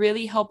anything that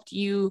really helped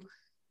you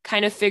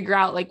kind of figure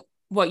out like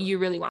what you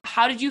really want?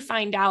 How did you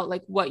find out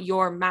like what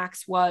your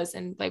max was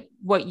and like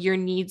what your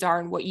needs are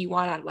and what you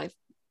want out of life?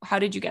 How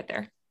did you get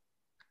there?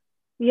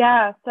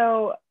 Yeah.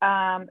 So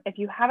if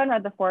you haven't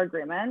read the 4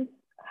 Agreements,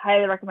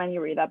 highly recommend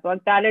you read that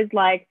book. That is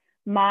like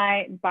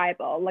my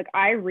Bible. Like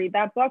I read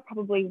that book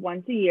probably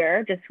once a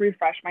year just to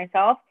refresh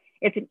myself.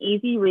 It's an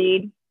easy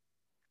read.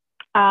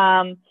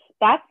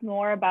 That's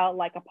more about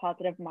like a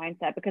positive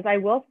mindset, because I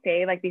will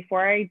say, like,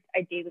 before I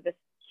dated this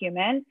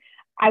human,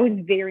 I was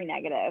very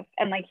negative,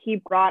 and like he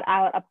brought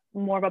out a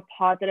more of a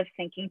positive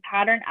thinking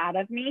pattern out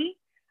of me.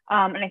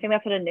 And I think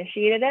that's what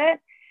initiated it.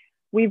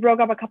 We broke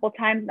up a couple of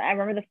times. I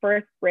remember the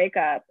first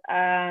breakup.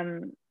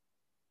 I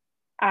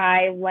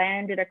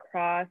landed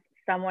across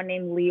someone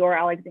named Leor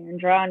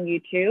Alexandra on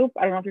YouTube.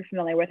 I don't know if you're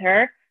familiar with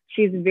her.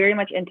 She's very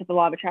much into the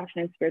law of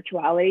attraction and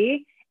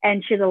spirituality.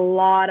 And she has a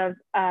lot of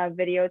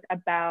videos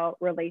about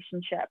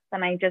relationships.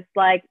 And I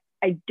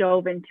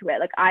dove into it.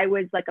 Like I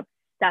was like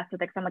obsessed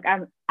with it. 'Cause I'm like,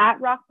 I'm at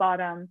rock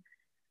bottom.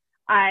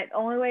 The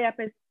only way up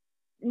is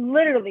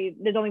literally,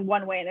 there's only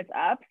one way and it's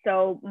up.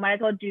 So might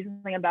as well do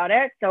something about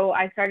it. So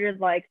I started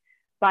like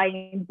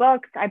buying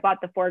books. I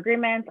bought the 4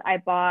 Agreements. I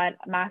bought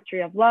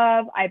Mastery of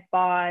Love. I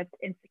bought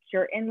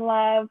Insecure in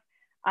Love.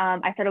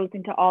 I started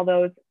listening to all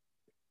her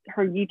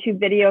YouTube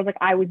videos. Like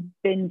I was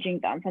binging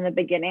them from the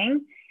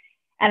beginning.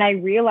 And I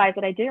realized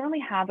that I didn't really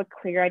have a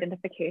clear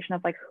identification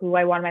of like who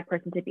I wanted my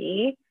person to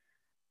be.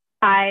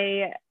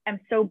 I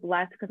am so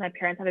blessed because my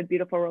parents have a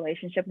beautiful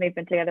relationship and they've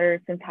been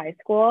together since high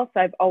school.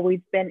 So I've always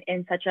been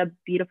in such a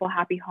beautiful,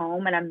 happy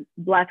home. And I'm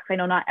blessed because I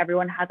know not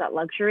everyone has that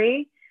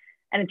luxury.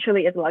 And it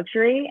truly is a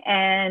luxury.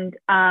 And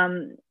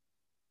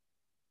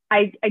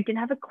I didn't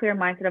have a clear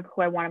mindset of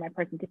who I wanted my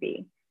person to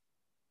be.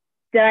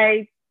 Did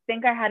I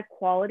think I had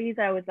qualities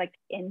I was like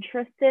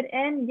interested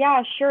in?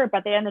 Yeah, sure. But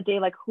at the end of the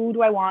day, like, who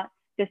do I want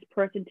this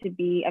person to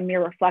be a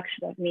mere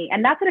reflection of me?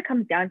 And that's what it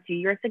comes down to.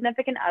 Your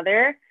significant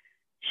other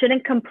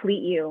shouldn't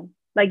complete you.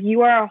 Like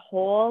you are a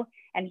whole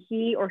and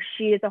he or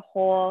she is a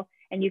whole,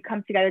 and you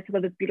come together to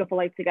live this beautiful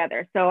life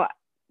together. So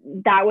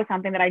that was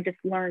something that I just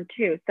learned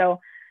too. So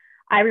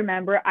I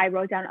remember I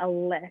wrote down a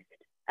list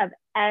of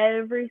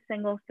every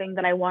single thing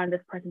that I wanted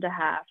this person to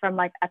have, from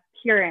like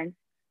appearance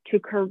to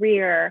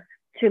career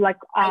to like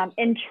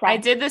interest. I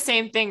did the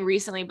same thing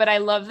recently, but I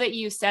love that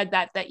you said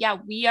that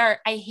yeah,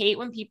 I hate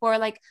when people are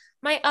like,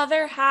 my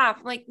other half.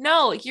 I'm like,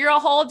 no, you're a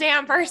whole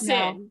damn person.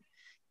 No,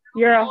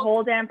 you're a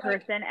whole damn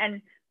person.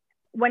 And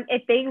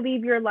if they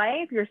leave your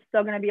life, you're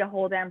still going to be a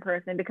whole damn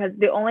person, because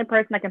the only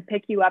person that can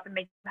pick you up and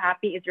make you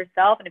happy is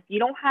yourself. And if you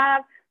don't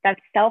have that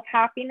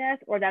self-happiness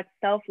or that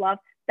self-love,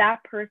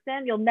 that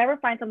person, you'll never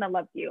find someone that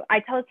loves you. I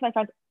tell this to my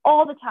friends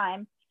all the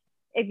time.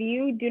 If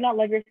you do not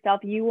love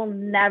yourself, you will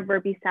never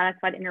be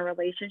satisfied in your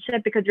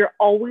relationship, because you're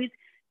always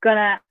going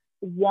to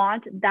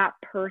want that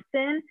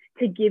person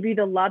to give you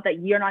the love that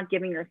you're not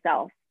giving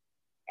yourself.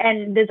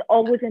 And there's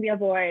always going to be a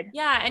void.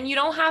 Yeah. And you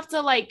don't have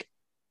to like,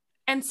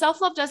 and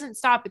self-love doesn't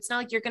stop. It's not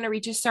like you're going to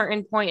reach a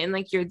certain point and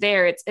like you're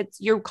there. It's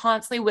you're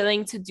constantly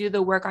willing to do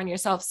the work on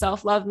yourself.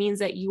 Self-love means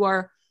that you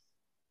are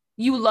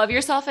you love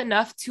yourself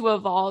enough to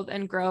evolve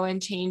and grow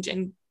and change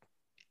and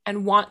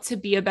want to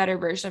be a better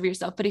version of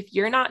yourself. But if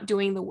you're not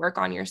doing the work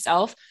on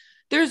yourself,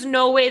 there's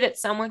no way that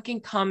someone can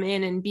come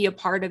in and be a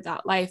part of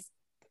that life.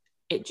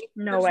 There's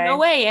no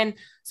way. And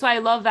so I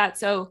love that.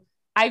 So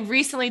I've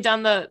recently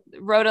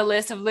wrote a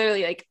list of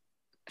literally like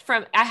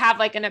I have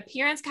like an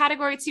appearance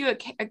category too,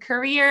 a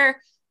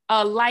career,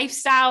 a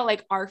lifestyle,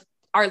 like our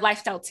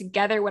lifestyle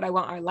together, what I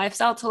want our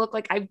lifestyle to look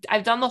like.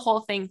 I've done the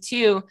whole thing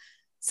too.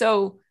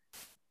 So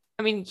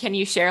I mean, can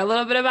you share a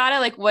little bit about it?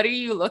 Like, what are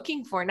you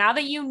looking for now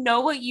that you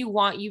know what you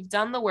want? You've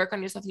done the work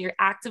on yourself and you're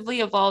actively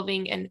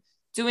evolving and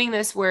doing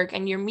this work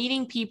and you're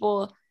meeting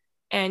people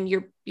and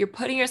you're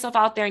putting yourself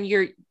out there and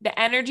the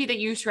energy that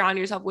you surround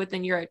yourself with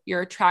and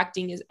you're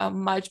attracting is a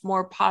much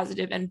more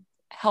positive and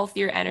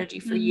healthier energy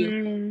for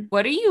you.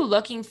 What are you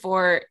looking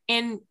for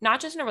in not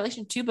just in a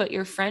relation too, but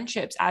your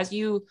friendships as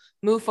you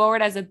move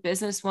forward as a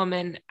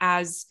businesswoman,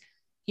 as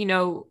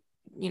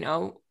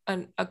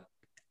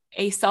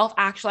a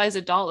self-actualized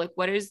adult? Like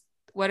what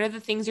are the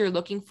things you're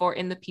looking for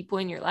in the people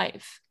in your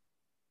life?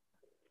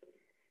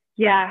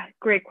 Yeah,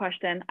 great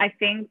question. I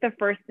think the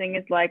first thing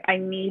is like, I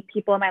need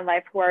people in my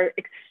life who are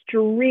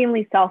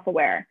extremely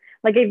self-aware.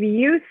 Like if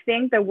you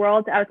think the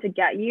world's out to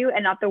get you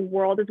and not the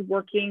world is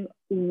working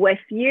with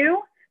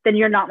you, then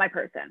you're not my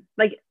person.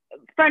 Like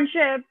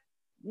friendship,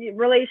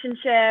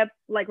 relationship,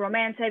 like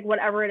romantic,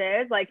 whatever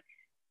it is, like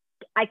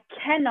I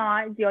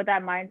cannot deal with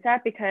that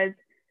mindset because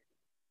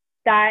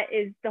that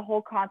is the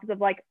whole concept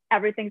of like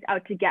everything's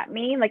out to get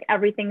me, like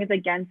everything is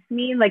against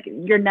me, like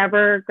you're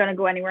never going to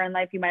go anywhere in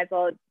life. You might as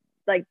well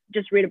like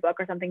just read a book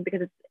or something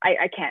because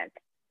I can't.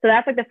 So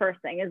that's like the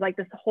first thing is like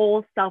this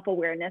whole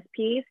self-awareness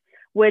piece,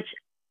 which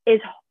is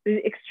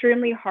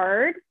extremely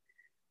hard.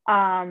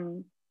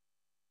 But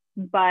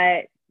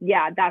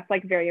yeah, that's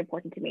like very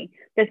important to me.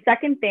 The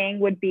second thing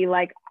would be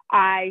like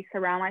I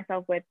surround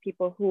myself with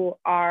people who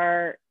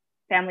are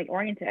family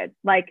oriented.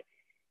 Like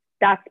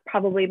that's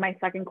probably my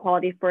second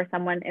quality for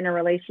someone in a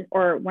relation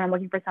or when I'm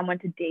looking for someone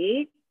to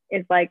date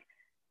is like,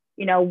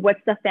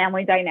 what's the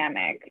family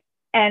dynamic?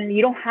 And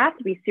you don't have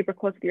to be super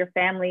close with your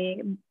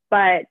family,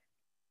 but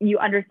you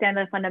understand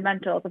the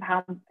fundamentals of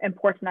how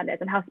important that is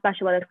and how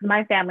special it is. Because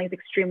my family is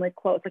extremely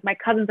close. Like my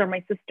cousins are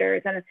my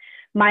sisters and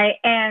my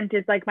aunt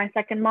is like my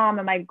second mom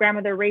and my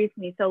grandmother raised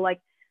me. So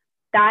like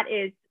that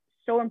is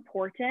so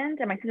important.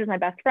 And my sister's my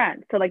best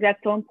friend. So like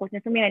that's so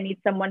important for me. I need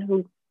someone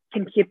who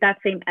can keep that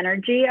same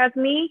energy as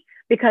me,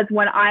 because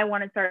when I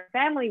want to start a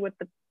family with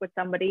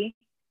somebody,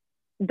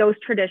 those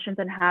traditions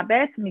and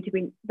habits need to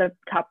be the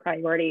top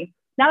priority.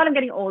 Now that I'm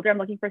getting older, I'm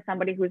looking for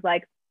somebody who's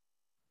like,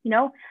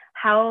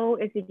 how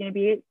is he going to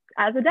be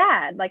as a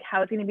dad? Like,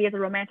 how is he going to be as a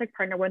romantic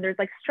partner when there's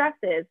like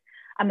stresses?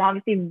 I'm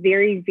obviously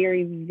very,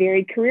 very,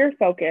 very career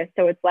focused.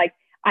 So it's like,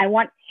 I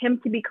want him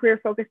to be career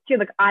focused too.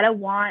 Like, I don't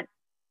want,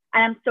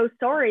 and I'm so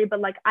sorry, but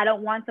like, I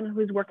don't want someone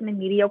who's working a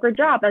mediocre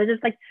job. That's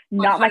just like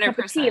not 100%. My cup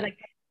of tea. Like,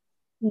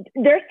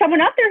 there's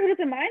someone out there who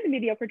doesn't mind the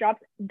mediocre jobs.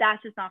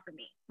 That's just not for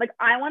me. Like,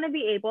 I want to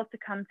be able to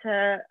come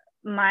to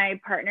my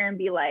partner and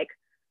be like,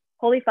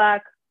 holy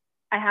fuck,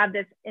 I have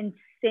this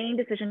insane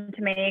decision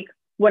to make.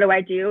 What do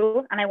I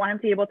do? And I want him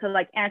to be able to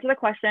like answer the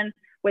question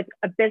with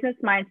a business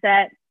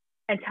mindset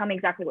and tell me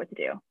exactly what to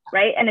do.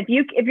 Right. And if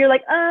you're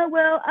like, yeah,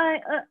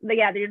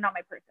 you're not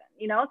my person,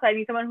 So I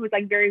need someone who's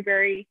like very,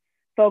 very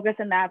focused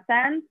in that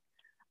sense.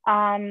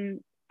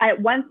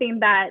 One thing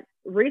that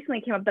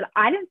recently came up that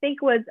I didn't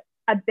think was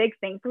a big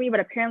thing for me, but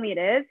apparently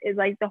it is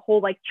like the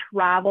whole like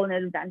travel and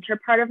adventure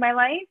part of my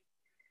life.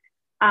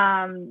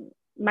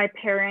 My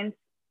parents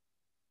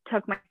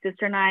took my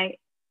sister and I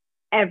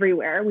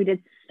everywhere. We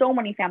did so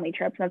many family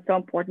trips, and that's so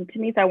important to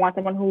me. So I want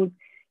someone who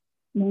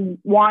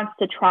wants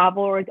to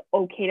travel or is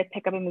okay to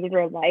pick up and move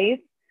their life.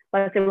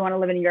 Let's say we want to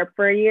live in Europe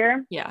for a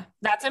year. Yeah,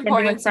 that's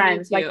important to me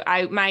too.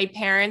 Like, my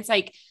parents,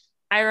 like,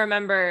 I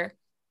remember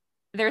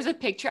there's a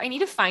picture. I need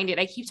to find it.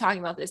 I keep talking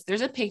about this.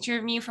 There's a picture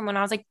of me from when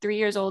I was like 3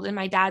 years old in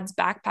my dad's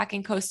backpack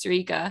in Costa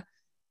Rica.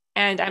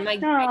 And I'm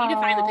like, I need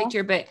to find the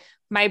picture, but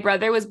my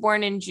brother was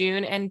born in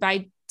June, and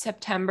by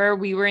September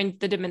we were in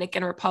the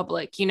Dominican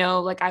Republic,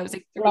 like I was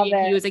like 3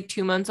 and he was like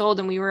 2 months old,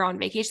 and we were on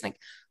vacation. Like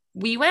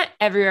we went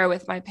everywhere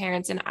with my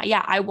parents, and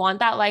I want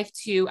that life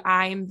too.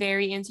 I'm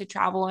very into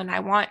travel, and I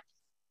want,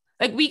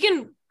 like,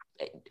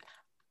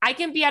 I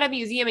can be at a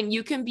museum and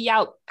you can be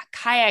out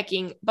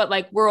kayaking, but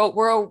like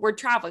we're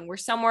traveling, we're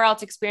somewhere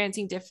else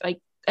experiencing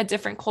a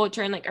different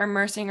culture and like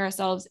immersing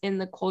ourselves in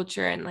the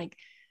culture and like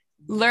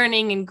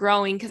learning and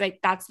growing, because like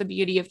that's the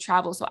beauty of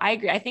travel. So I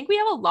agree. I think we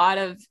have a lot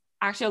of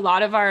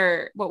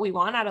our what we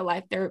want out of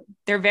life. They're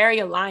very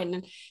aligned.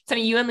 And so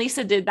you and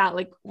Lisa did that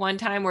like one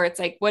time where it's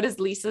like, what is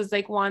Lisa's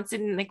like wants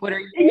and like what are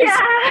yours? Yeah.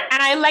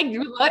 And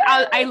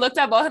I looked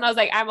at both and I was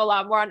like, I'm a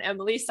lot more on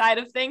Emily's side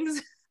of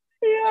things.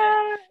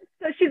 Yeah.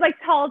 So she's like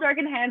tall, dark,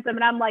 and handsome,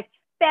 and I'm like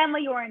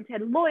family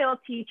oriented,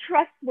 loyalty,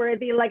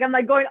 trustworthy. Like I'm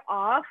like going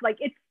off. Like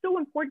it's so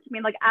important to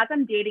me. Like as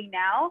I'm dating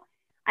now,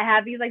 I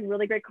have these like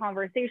really great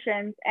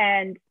conversations,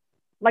 and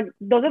like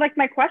those are like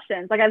my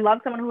questions. Like I love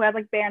someone who has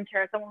like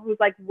banter, someone who's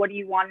like, what do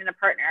you want in a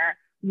partner?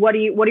 what are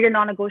your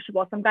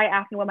non-negotiables? Some guy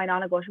asked me what my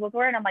non-negotiables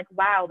were, and I'm like,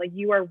 wow, like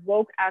you are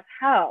woke as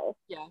hell.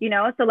 Yeah. You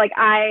know, so like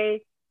I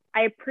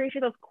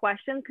appreciate those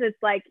questions, because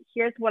it's like,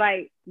 here's what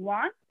I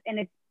want, and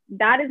if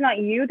that is not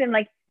you, then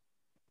like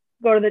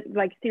go to the,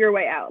 like, see your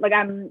way out. Like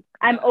I'm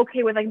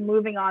okay with like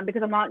moving on,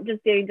 because I'm not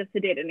just dating just to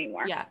date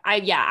anymore.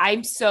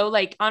 I'm so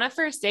like, on a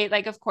first date,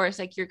 like, of course,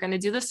 like you're going to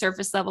do the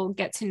surface level,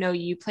 get to know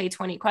you, play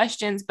 20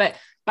 questions. But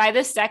by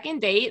the second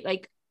date,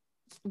 like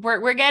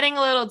we're getting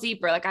a little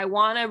deeper. Like I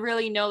want to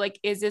really know, like,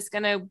 is this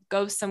going to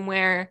go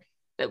somewhere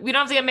that we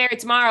don't have to get married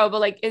tomorrow,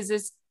 but like, is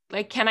this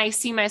like, can I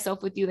see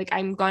myself with you? Like,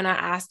 I'm going to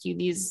ask you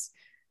these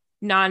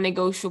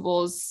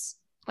non-negotiables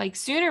like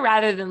sooner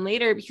rather than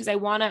later, because I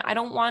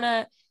don't want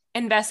to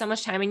invest so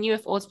much time in you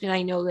if ultimately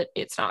I know that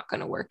it's not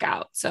going to work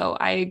out. So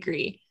I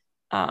agree.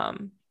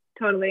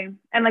 Totally.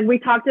 And like we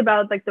talked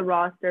about like the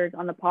rosters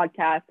on the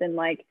podcast, and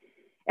like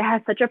it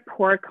has such a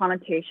poor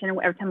connotation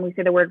every time we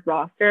say the word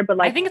roster, but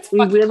like I think it's we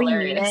really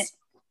hilarious. mean it.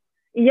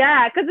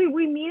 Yeah, because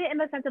we mean it in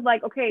the sense of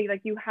like, okay,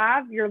 like you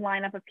have your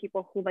lineup of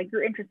people who like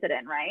you're interested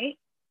in, right?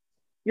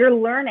 You're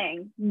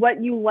learning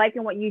what you like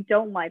and what you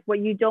don't like. What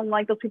you don't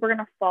like, those people are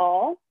gonna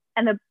fall,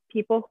 and the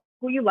people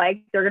who you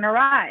like, they're gonna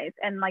rise.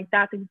 And like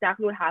that's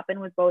exactly what happened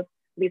with both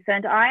Lisa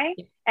and I.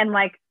 And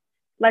like,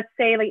 let's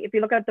say like if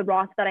you look at the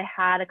roster that I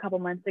had a couple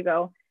months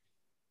ago,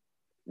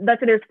 let's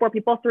say there's 4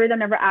 people, 3 of them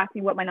never asked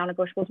me what my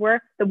non-negotiables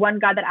were. The one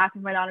guy that asked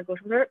me what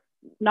my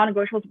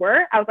non-negotiables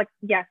were, I was like,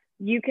 yes,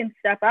 you can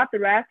step up. The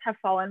rest have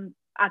fallen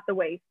at the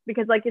waist,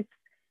 because like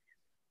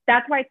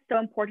that's why it's so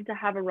important to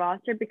have a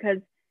roster, because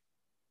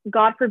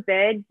God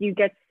forbid you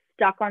get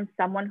stuck on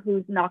someone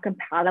who's not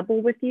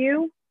compatible with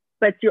you,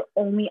 but it's your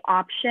only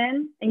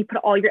option, and you put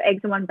all your eggs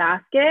in one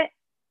basket,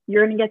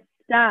 you're gonna get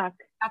stuck.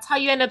 That's how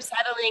you end up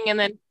settling, and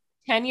then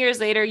 10 years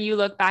later you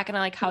look back and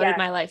are like, how did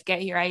my life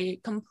get here? I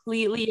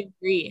completely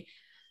agree.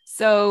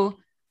 So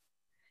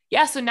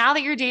yeah, so now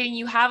that you're dating,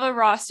 you have a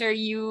roster,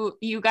 you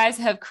guys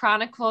have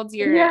chronicled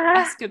your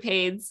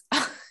escapades.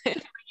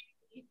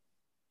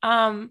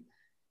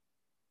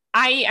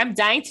 I am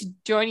dying to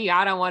join you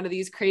out on one of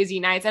these crazy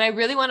nights, and I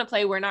really want to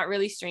play We're Not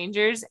Really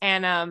Strangers,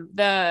 and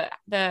the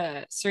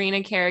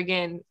Serena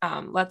Kerrigan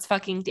Let's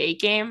Fucking Date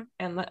game,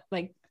 and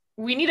like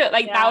we need to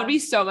like that would be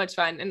so much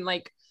fun, and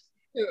like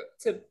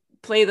to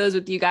play those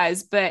with you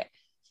guys. But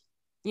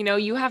you know,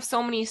 you have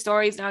so many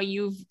stories now.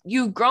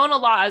 You've grown a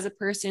lot as a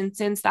person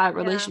since that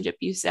relationship,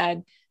 you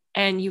said,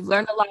 and you've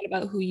learned a lot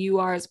about who you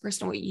are as a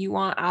person, what you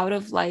want out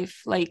of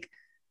life. Like,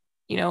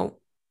 you know,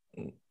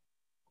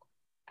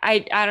 I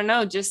don't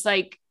know, just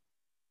like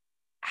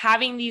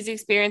having these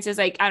experiences,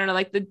 like, I don't know,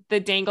 like the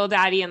Dangle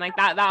Daddy and like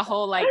that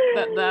whole like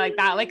the like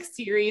that like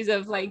series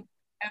of like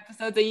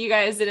episodes that you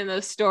guys did in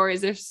those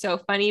stories. They're so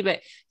funny. But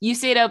you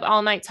stayed up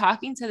all night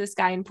talking to this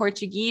guy in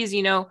Portuguese,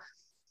 you know,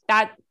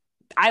 that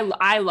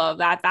I love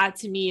that. That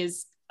to me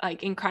is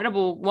like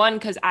incredible. One,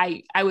 because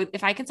I would,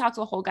 if I can talk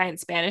to a whole guy in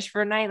Spanish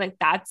for a night, like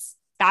that's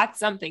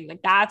something,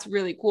 like that's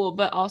really cool.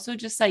 But also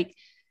just like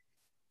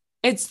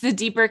it's the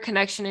deeper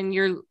connection, and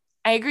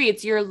I agree,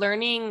 it's you're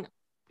learning,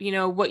 you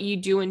know, what you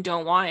do and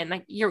don't want. And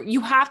like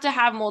you have to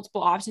have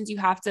multiple options. You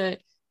have to,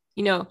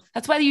 you know,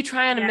 that's why you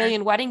try on a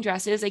million wedding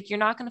dresses. Like you're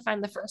not going to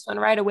find the first one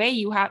right away.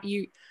 You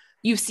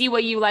see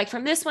what you like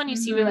from this one, you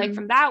see what you like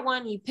from that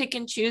one, you pick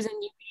and choose, and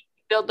you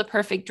build the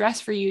perfect dress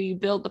for you. You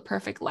build the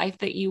perfect life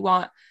that you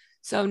want.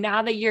 So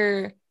now that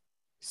you're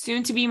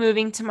soon to be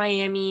moving to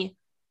Miami,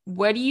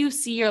 what do you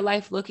see your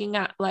life looking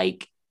at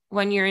like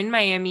when you're in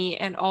Miami?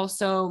 And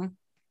also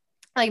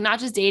like not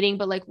just dating,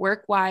 but like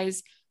work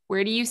wise,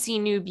 where do you see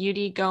New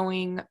Beauty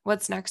going?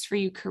 What's next for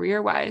you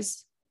career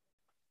wise?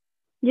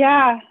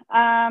 Yeah.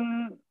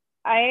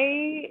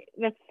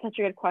 That's such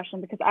a good question,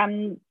 because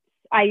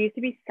I used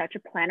to be such a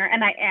planner,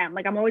 and I am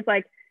like, I'm always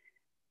like,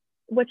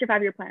 what's your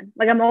 5-year plan?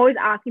 Like I'm always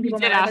asking people,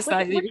 like, what's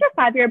your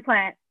 5-year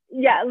plan?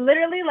 Yeah,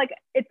 literally, like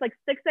it's like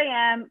 6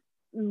 a.m.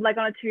 like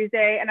on a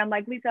Tuesday, and I'm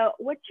like, Lisa,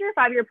 what's your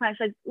 5-year plan?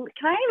 She's like,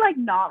 can I like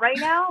not right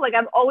now? Like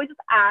I'm always just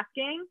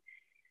asking,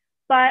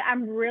 but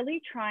I'm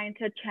really trying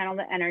to channel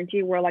the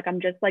energy where like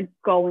I'm just like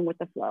going with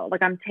the flow.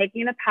 Like I'm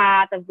taking the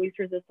path of least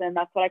resistance.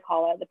 That's what I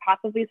call it, the path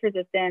of least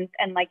resistance.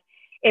 And like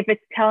if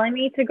it's telling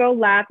me to go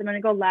left, I'm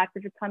gonna go left.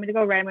 If it's telling me to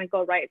go right, I'm gonna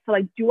go right. So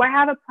like, do I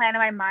have a plan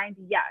in my mind?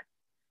 Yes.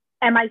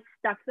 Am I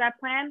stuck to that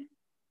plan?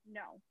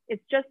 No.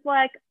 It's just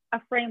like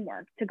a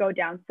framework to go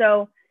down.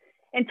 So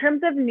in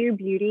terms of New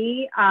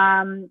Beauty,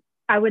 I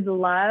would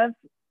love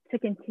to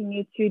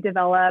continue to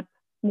develop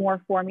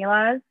more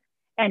formulas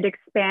and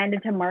expand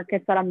into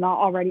markets that I'm not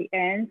already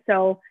in.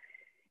 So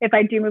if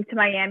I do move to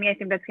Miami, I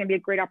think that's going to be a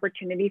great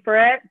opportunity for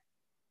it.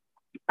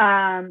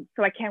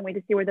 So I can't wait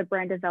to see where the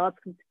brand develops.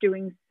 It's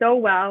doing so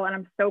well, and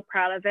I'm so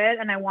proud of it.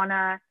 And I want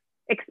to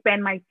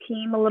expand my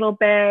team a little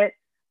bit.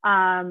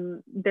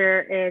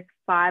 There is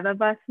 5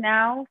 of us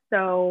now,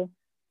 so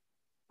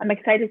I'm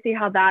excited to see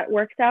how that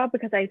works out,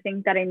 because I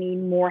think that I need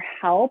more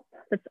help.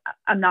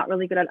 I'm not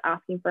really good at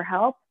asking for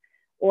help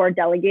or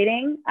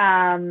delegating.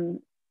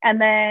 And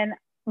then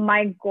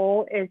my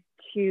goal is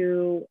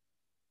to,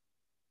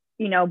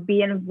 you know,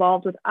 be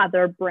involved with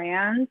other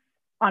brands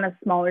on a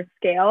smaller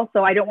scale.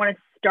 So I don't want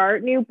to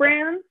start new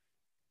brands,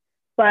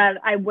 but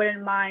I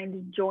wouldn't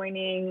mind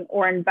joining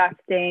or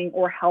investing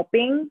or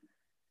helping,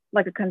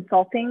 like a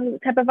consulting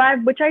type of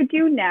vibe, which I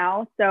do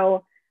now.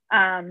 So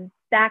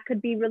that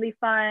could be really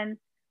fun.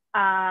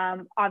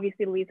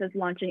 Obviously, Lisa's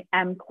launching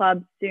M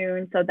Club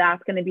soon, so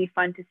that's going to be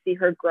fun to see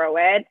her grow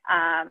it.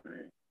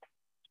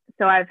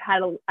 So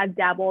I've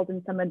dabbled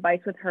in some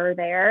advice with her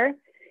there.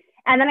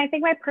 And then I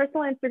think my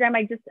personal Instagram,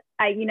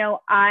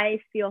 I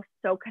feel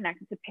so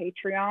connected to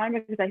Patreon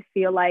because I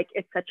feel like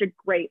it's such a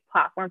great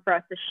platform for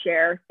us to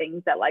share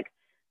things that like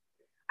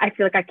I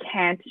feel like I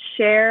can't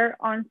share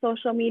on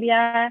social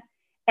media.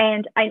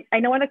 And I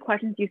know one of the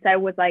questions you said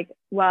was like,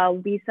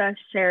 well, Lisa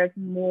shares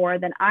more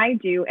than I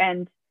do.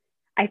 And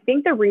I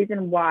think the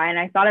reason why, and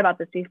I thought about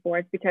this before,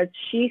 is because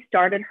she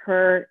started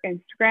her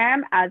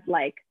Instagram as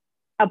like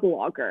a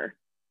blogger.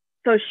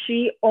 So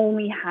she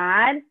only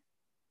had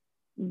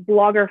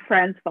blogger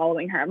friends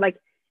following her, like,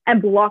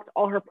 and blocked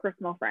all her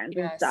personal friends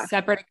and stuff.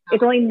 Separate account.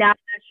 It's only now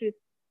that she's,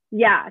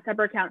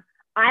 separate account.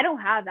 I don't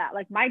have that.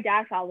 Like, my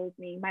dad follows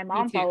me, my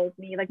mom follows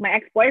me, like my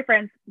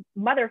ex-boyfriend's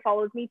mother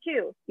follows me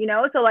too, you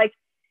know? So like,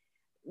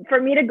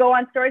 for me to go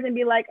on stories and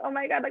be like, oh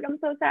my God, like I'm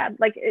so sad.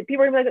 Like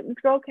people are like,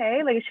 it's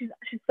okay. Like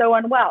she's so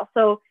unwell.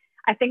 So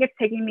I think it's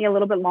taking me a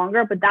little bit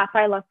longer, but that's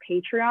why I love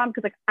Patreon,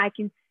 because like I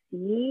can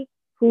see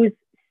who's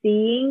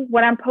seeing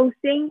what I'm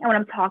posting and what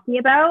I'm talking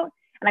about.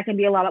 And I can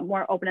be a lot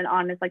more open and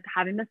honest, like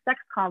having the sex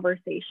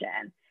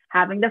conversation,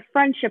 having the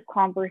friendship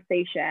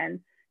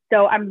conversation.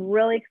 So I'm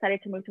really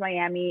excited to move to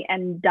Miami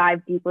and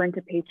dive deeper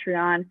into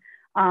Patreon.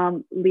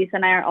 Lisa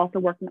and I are also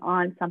working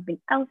on something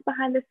else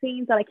behind the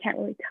scenes that I can't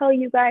really tell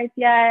you guys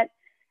yet.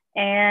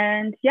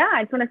 And yeah,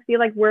 I just want to see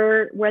like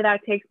where that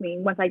takes me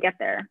once I get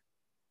there.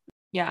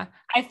 Yeah,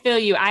 I feel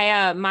you.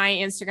 My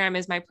Instagram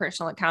is my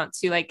personal account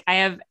too. Like I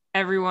have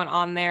everyone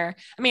on there.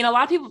 I mean, a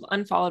lot of people have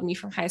unfollowed me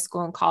from high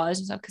school and college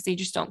and stuff because they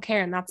just don't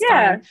care, and that's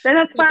fine. Then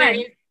that's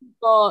fine.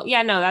 People,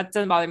 no, that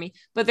doesn't bother me.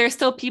 But there's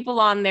still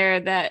people on there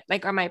that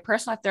like are my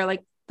personal life. They're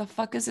like, the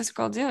fuck is this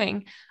girl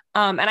doing?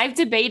 And I've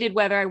debated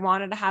whether I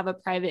wanted to have a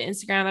private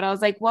Instagram, but I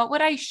was like, what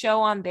would I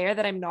show on there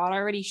that I'm not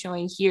already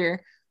showing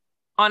here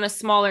on a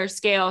smaller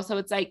scale? So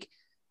it's like,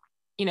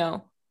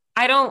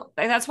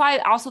 that's why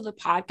also the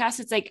podcast,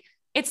 it's like,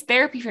 it's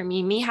therapy for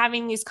me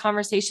having these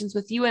conversations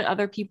with you and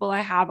other people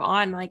I have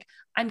on, like,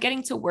 I'm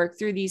getting to work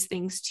through these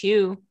things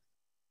too,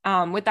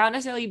 without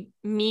necessarily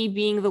me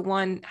being the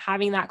one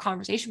having that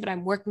conversation, but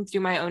I'm working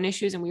through my own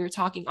issues. And we were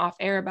talking off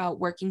air about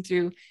working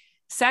through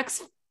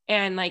sex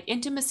and like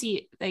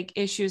intimacy, like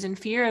issues and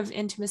fear of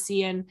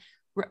intimacy and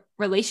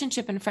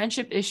relationship and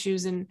friendship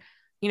issues. And,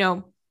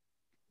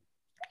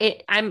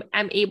 I'm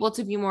able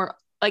to be more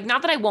like,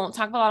 not that I won't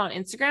talk about it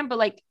on Instagram, but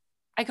like,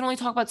 I can only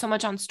talk about so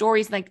much on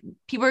stories. Like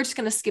people are just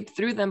going to skip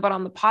through them, but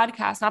on the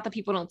podcast, not that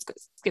people don't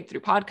skip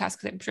through podcasts,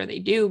 because I'm sure they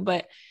do,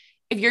 but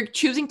if you're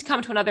choosing to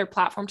come to another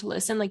platform to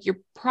listen, like you're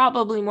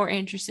probably more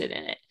interested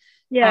in it.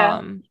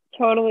 Yeah,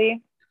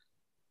 totally.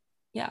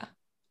 Yeah.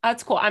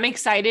 That's cool. I'm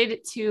excited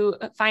to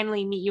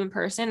finally meet you in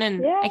person,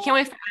 and I can't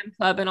wait for M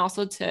Club and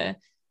also to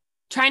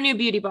try new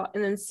beauty bot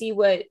and then see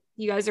what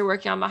you guys are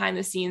working on behind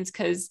the scenes.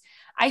 Cause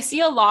I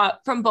see a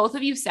lot from both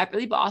of you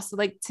separately, but also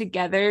like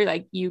together,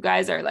 like you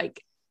guys are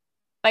like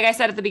I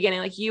said at the beginning,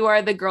 like you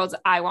are the girls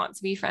I want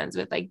to be friends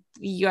with. Like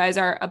you guys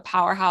are a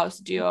powerhouse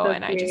duo.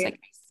 And I just like,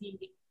 I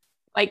see,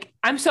 like,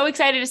 I'm so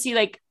excited to see,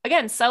 like,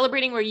 again,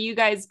 celebrating where you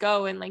guys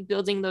go and like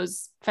building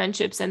those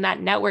friendships and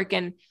that network.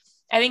 And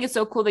I think it's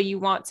so cool that you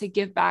want to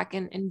give back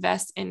and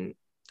invest in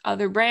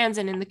other brands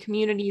and in the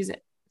communities.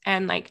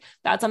 And like,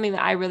 that's something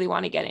that I really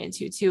want to get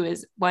into too,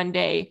 is one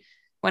day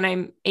when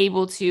I'm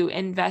able to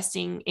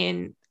investing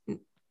in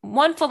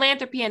one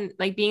philanthropy and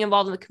like being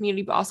involved in the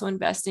community, but also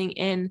investing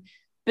in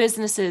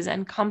businesses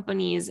and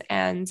companies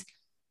and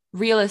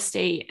real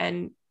estate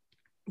and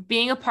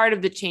being a part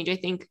of the change. I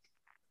think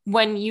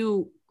when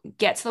you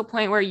get to the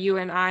point where you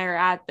and I are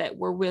at, that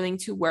we're willing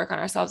to work on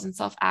ourselves and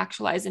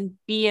self-actualize and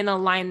be in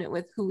alignment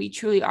with who we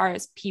truly are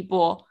as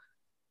people,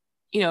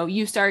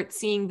 you start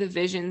seeing the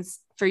visions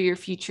for your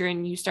future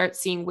and you start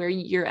seeing where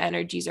your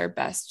energies are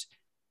best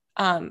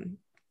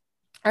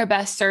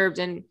served.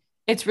 And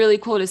it's really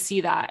cool to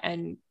see that.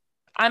 And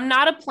I'm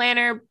not a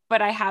planner,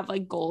 but I have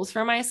like goals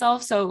for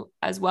myself. So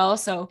as well.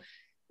 So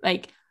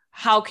like,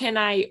 how can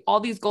all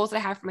these goals that I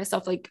have for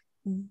myself, like,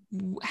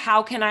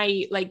 how can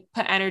I like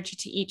put energy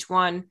to each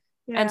one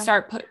and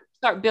start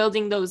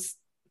building those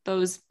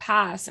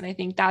paths. And I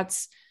think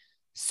that's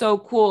so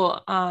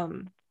cool.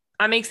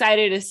 I'm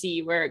excited to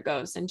see where it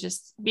goes and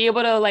just be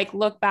able to like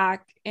look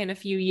back in a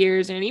few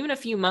years and even a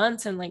few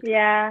months and like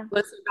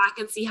listen back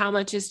and see how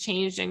much has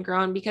changed and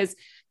grown, because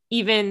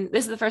even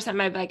this is the first time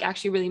I've like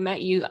actually really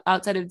met you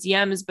outside of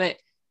DMs, but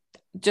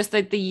just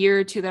like the year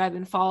or two that I've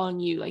been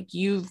following you, like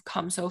you've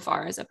come so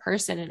far as a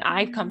person and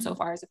I've come so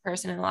far as a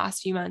person in the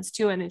last few months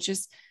too. And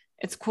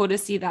it's cool to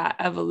see that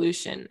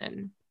evolution,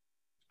 and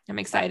I'm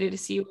excited to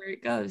see where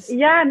it goes.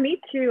 Yeah,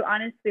 me too.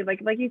 Honestly,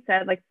 like you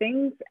said, like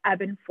things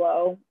ebb and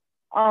flow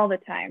all the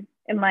time.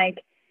 And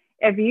like,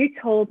 if you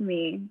told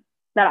me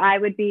that I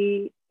would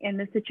be in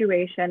this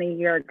situation a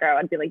year ago,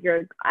 I'd be like,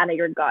 you're out of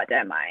your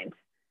goddamn mind.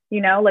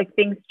 Like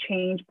things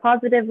change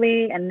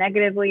positively and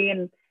negatively.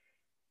 And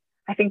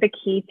I think the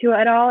key to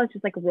it all is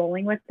just like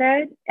rolling with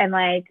it and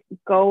like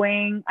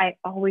I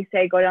always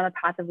say, go down the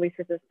path of least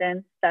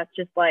resistance. That's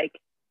just like,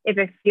 if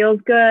it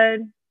feels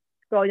good,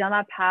 go down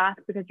that path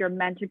because you're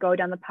meant to go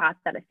down the path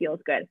that it feels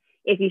good.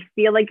 If you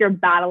feel like you're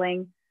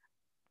battling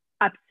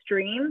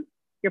upstream,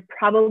 you're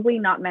probably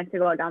not meant to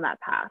go down that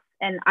path.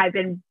 And I've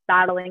been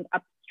battling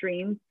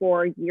upstream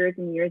for years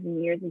and years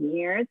and years and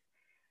years.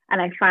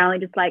 And I finally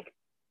just like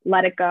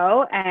let it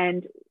go.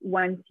 And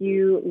once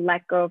you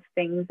let go of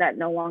things that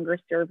no longer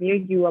serve you,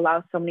 you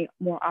allow so many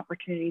more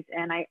opportunities.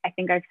 And I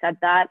think I've said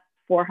that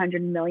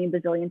 400 million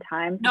bazillion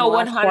times in No, the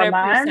last 4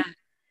 months. 100%.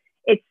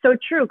 It's so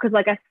true. Cause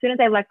like as soon as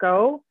I let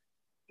go,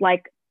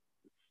 like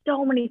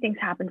so many things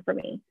happened for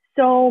me.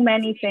 So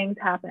many things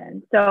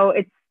happened. So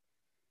it's,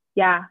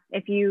 yeah,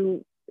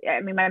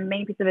 my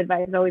main piece of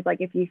advice is always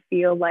like, if you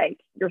feel like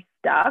you're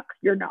stuck,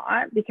 you're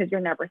not, because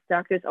you're never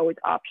stuck. There's always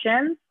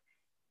options,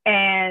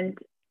 and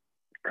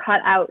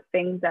cut out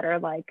things that are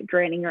like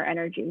draining your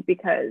energy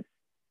because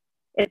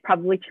it's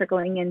probably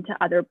trickling into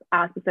other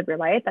aspects of your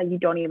life that you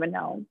don't even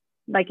know.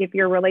 Like if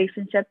your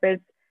relationship is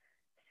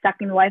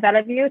sucking the life out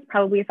of you, it's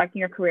probably affecting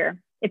your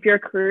career. If your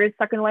career is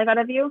sucking the life out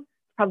of you, it's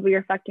probably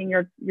affecting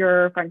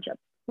your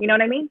friendships. You know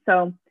what I mean?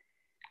 So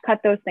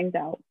cut those things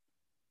out.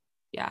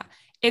 Yeah.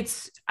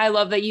 I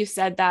love that you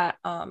said that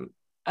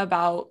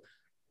about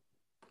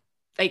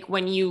like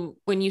when you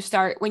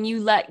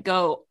let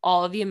go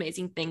all of the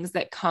amazing things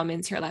that come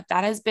into your life.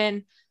 That has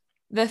been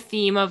the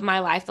theme of my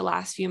life the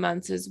last few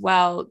months as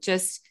well.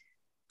 Just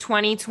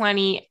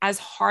 2020, as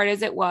hard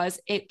as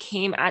it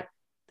came at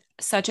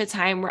such a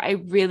time where I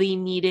really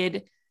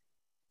needed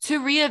to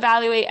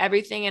reevaluate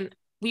everything. And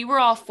we were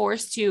all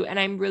forced to, and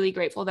I'm really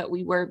grateful that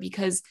we were,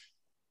 because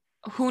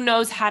who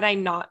knows, had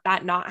not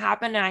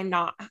happened, and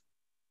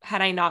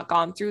had I not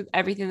gone through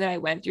everything that I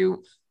went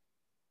through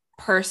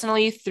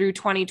personally through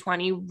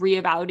 2020,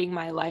 reevaluating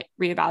my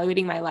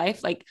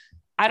life, like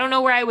I don't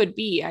know where I would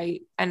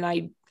be.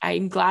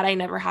 I'm glad I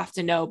never have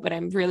to know, but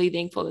I'm really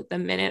thankful that the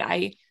minute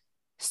I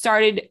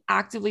started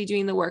actively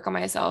doing the work on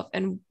myself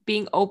and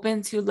being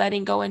open to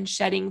letting go and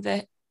shedding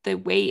the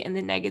weight and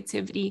the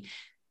negativity,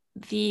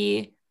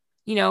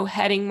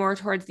 heading more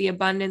towards the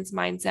abundance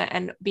mindset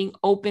and being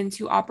open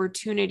to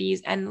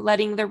opportunities and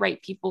letting the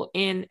right people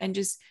in and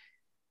just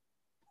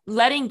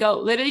letting go,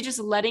 literally just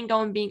letting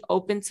go and being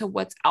open to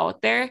what's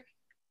out there.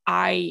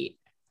 I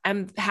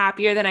am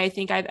happier than I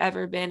think I've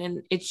ever been.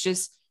 And it's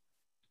just,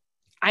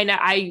 I know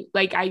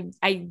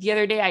the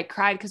other day I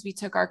cried because we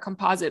took our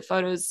composite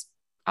photos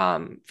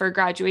for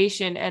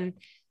graduation, and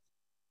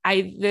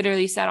I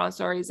literally said on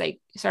stories, like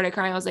started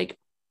crying. I was like,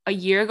 a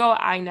year ago,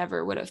 I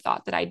never would have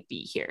thought that I'd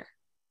be here.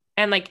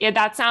 And like,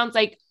 that sounds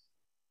like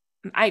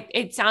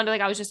it sounded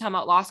like I was just talking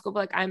about law school, but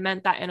like I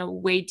meant that in a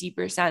way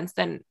deeper sense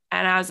and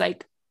I was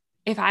like,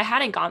 if I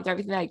hadn't gone through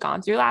everything that I'd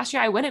gone through last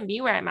year, I wouldn't be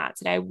where I'm at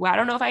today. I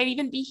don't know if I'd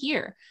even be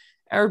here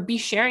or be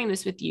sharing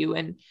this with you.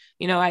 And,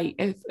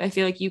 I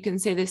feel like you can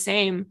say the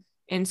same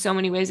in so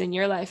many ways in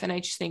your life. And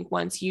I just think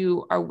once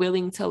you are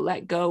willing to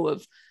let go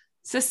of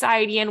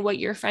society and what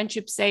your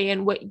friendships say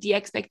and what the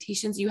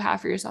expectations you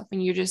have for yourself,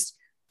 and you're just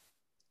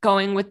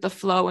going with the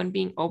flow and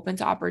being open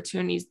to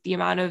opportunities, the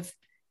amount of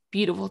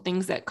beautiful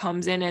things that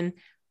comes in. And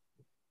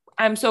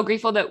I'm so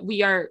grateful that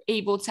we are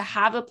able to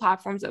have the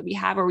platforms that we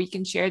have where we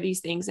can share these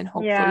things and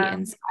hopefully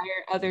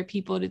inspire other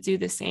people to do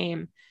the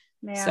same.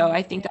 Yeah. So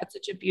I think that's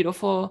such a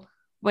beautiful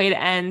way to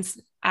end.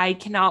 I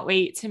cannot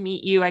wait to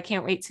meet you. I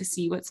can't wait to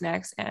see what's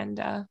next,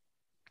 and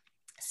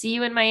see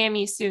you in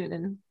Miami soon,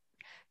 and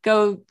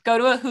go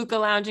to a hookah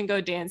lounge and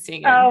go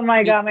dancing. Oh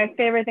my God, my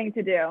favorite thing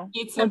to do.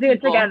 We'll do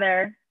it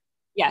together.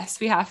 Yes,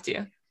 we have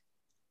to.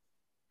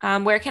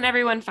 Where can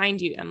everyone find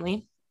you,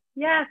 Emily?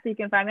 Yeah, so you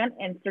can find me on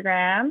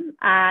Instagram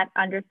at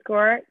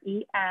 _EMOLIVEIRA.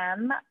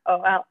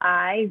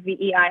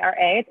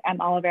 It's M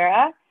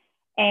Oliveira.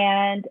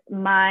 And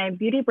my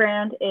beauty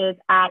brand is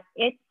at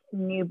It's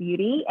New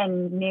Beauty,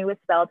 and new is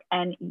spelled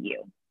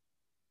NU.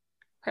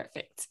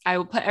 Perfect. I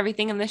will put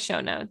everything in the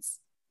show notes.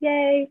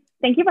 Yay.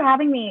 Thank you for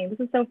having me.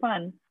 This is so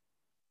fun.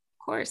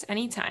 Of course,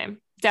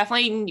 anytime.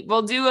 Definitely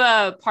we'll do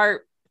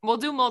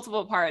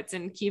multiple parts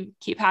and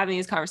keep having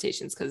these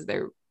conversations because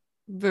they're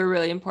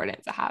really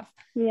important to have.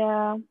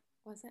 Yeah.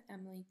 Wasn't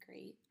Emily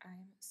great?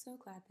 I'm so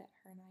glad that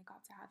her and I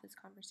got to have this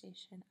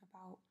conversation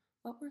about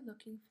what we're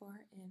looking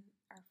for in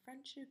our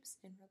friendships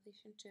and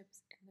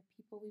relationships and the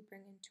people we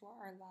bring into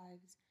our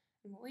lives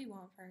and what we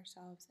want for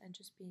ourselves, and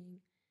just being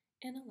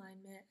in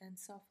alignment and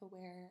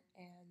self-aware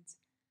and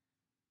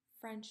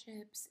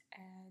friendships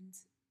and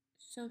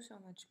so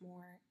much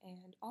more,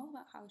 and all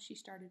about how she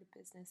started a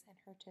business and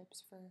her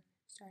tips for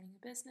starting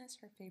a business,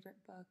 her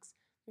favorite books.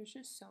 There's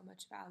just so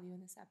much value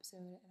in this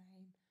episode, and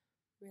I'm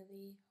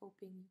really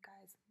hoping you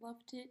guys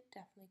loved it.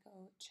 Definitely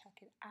go check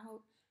it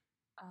out.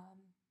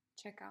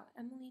 Check out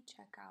Emily,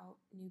 check out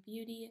New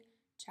Beauty,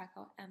 check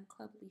out M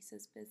Club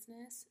Lisa's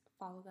business,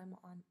 follow them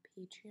on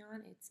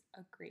Patreon. It's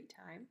a great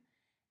time.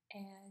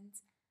 and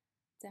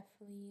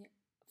definitely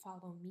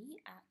follow me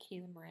at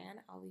Kayla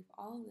Moran. I'll leave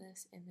all of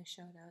this in the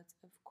show notes,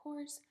 of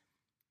course.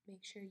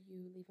 Make sure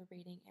you leave a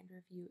rating and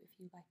review if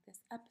you like this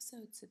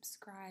episode.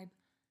 Subscribe,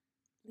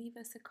 leave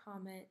us a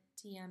comment,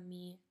 DM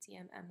me,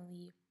 DM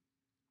Emily,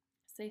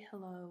 say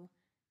hello,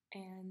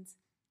 and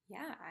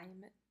yeah,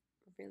 I'm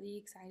really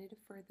excited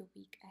for the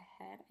week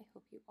ahead. I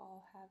hope you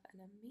all have an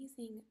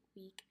amazing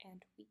week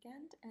and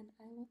weekend, and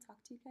I will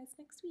talk to you guys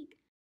next week.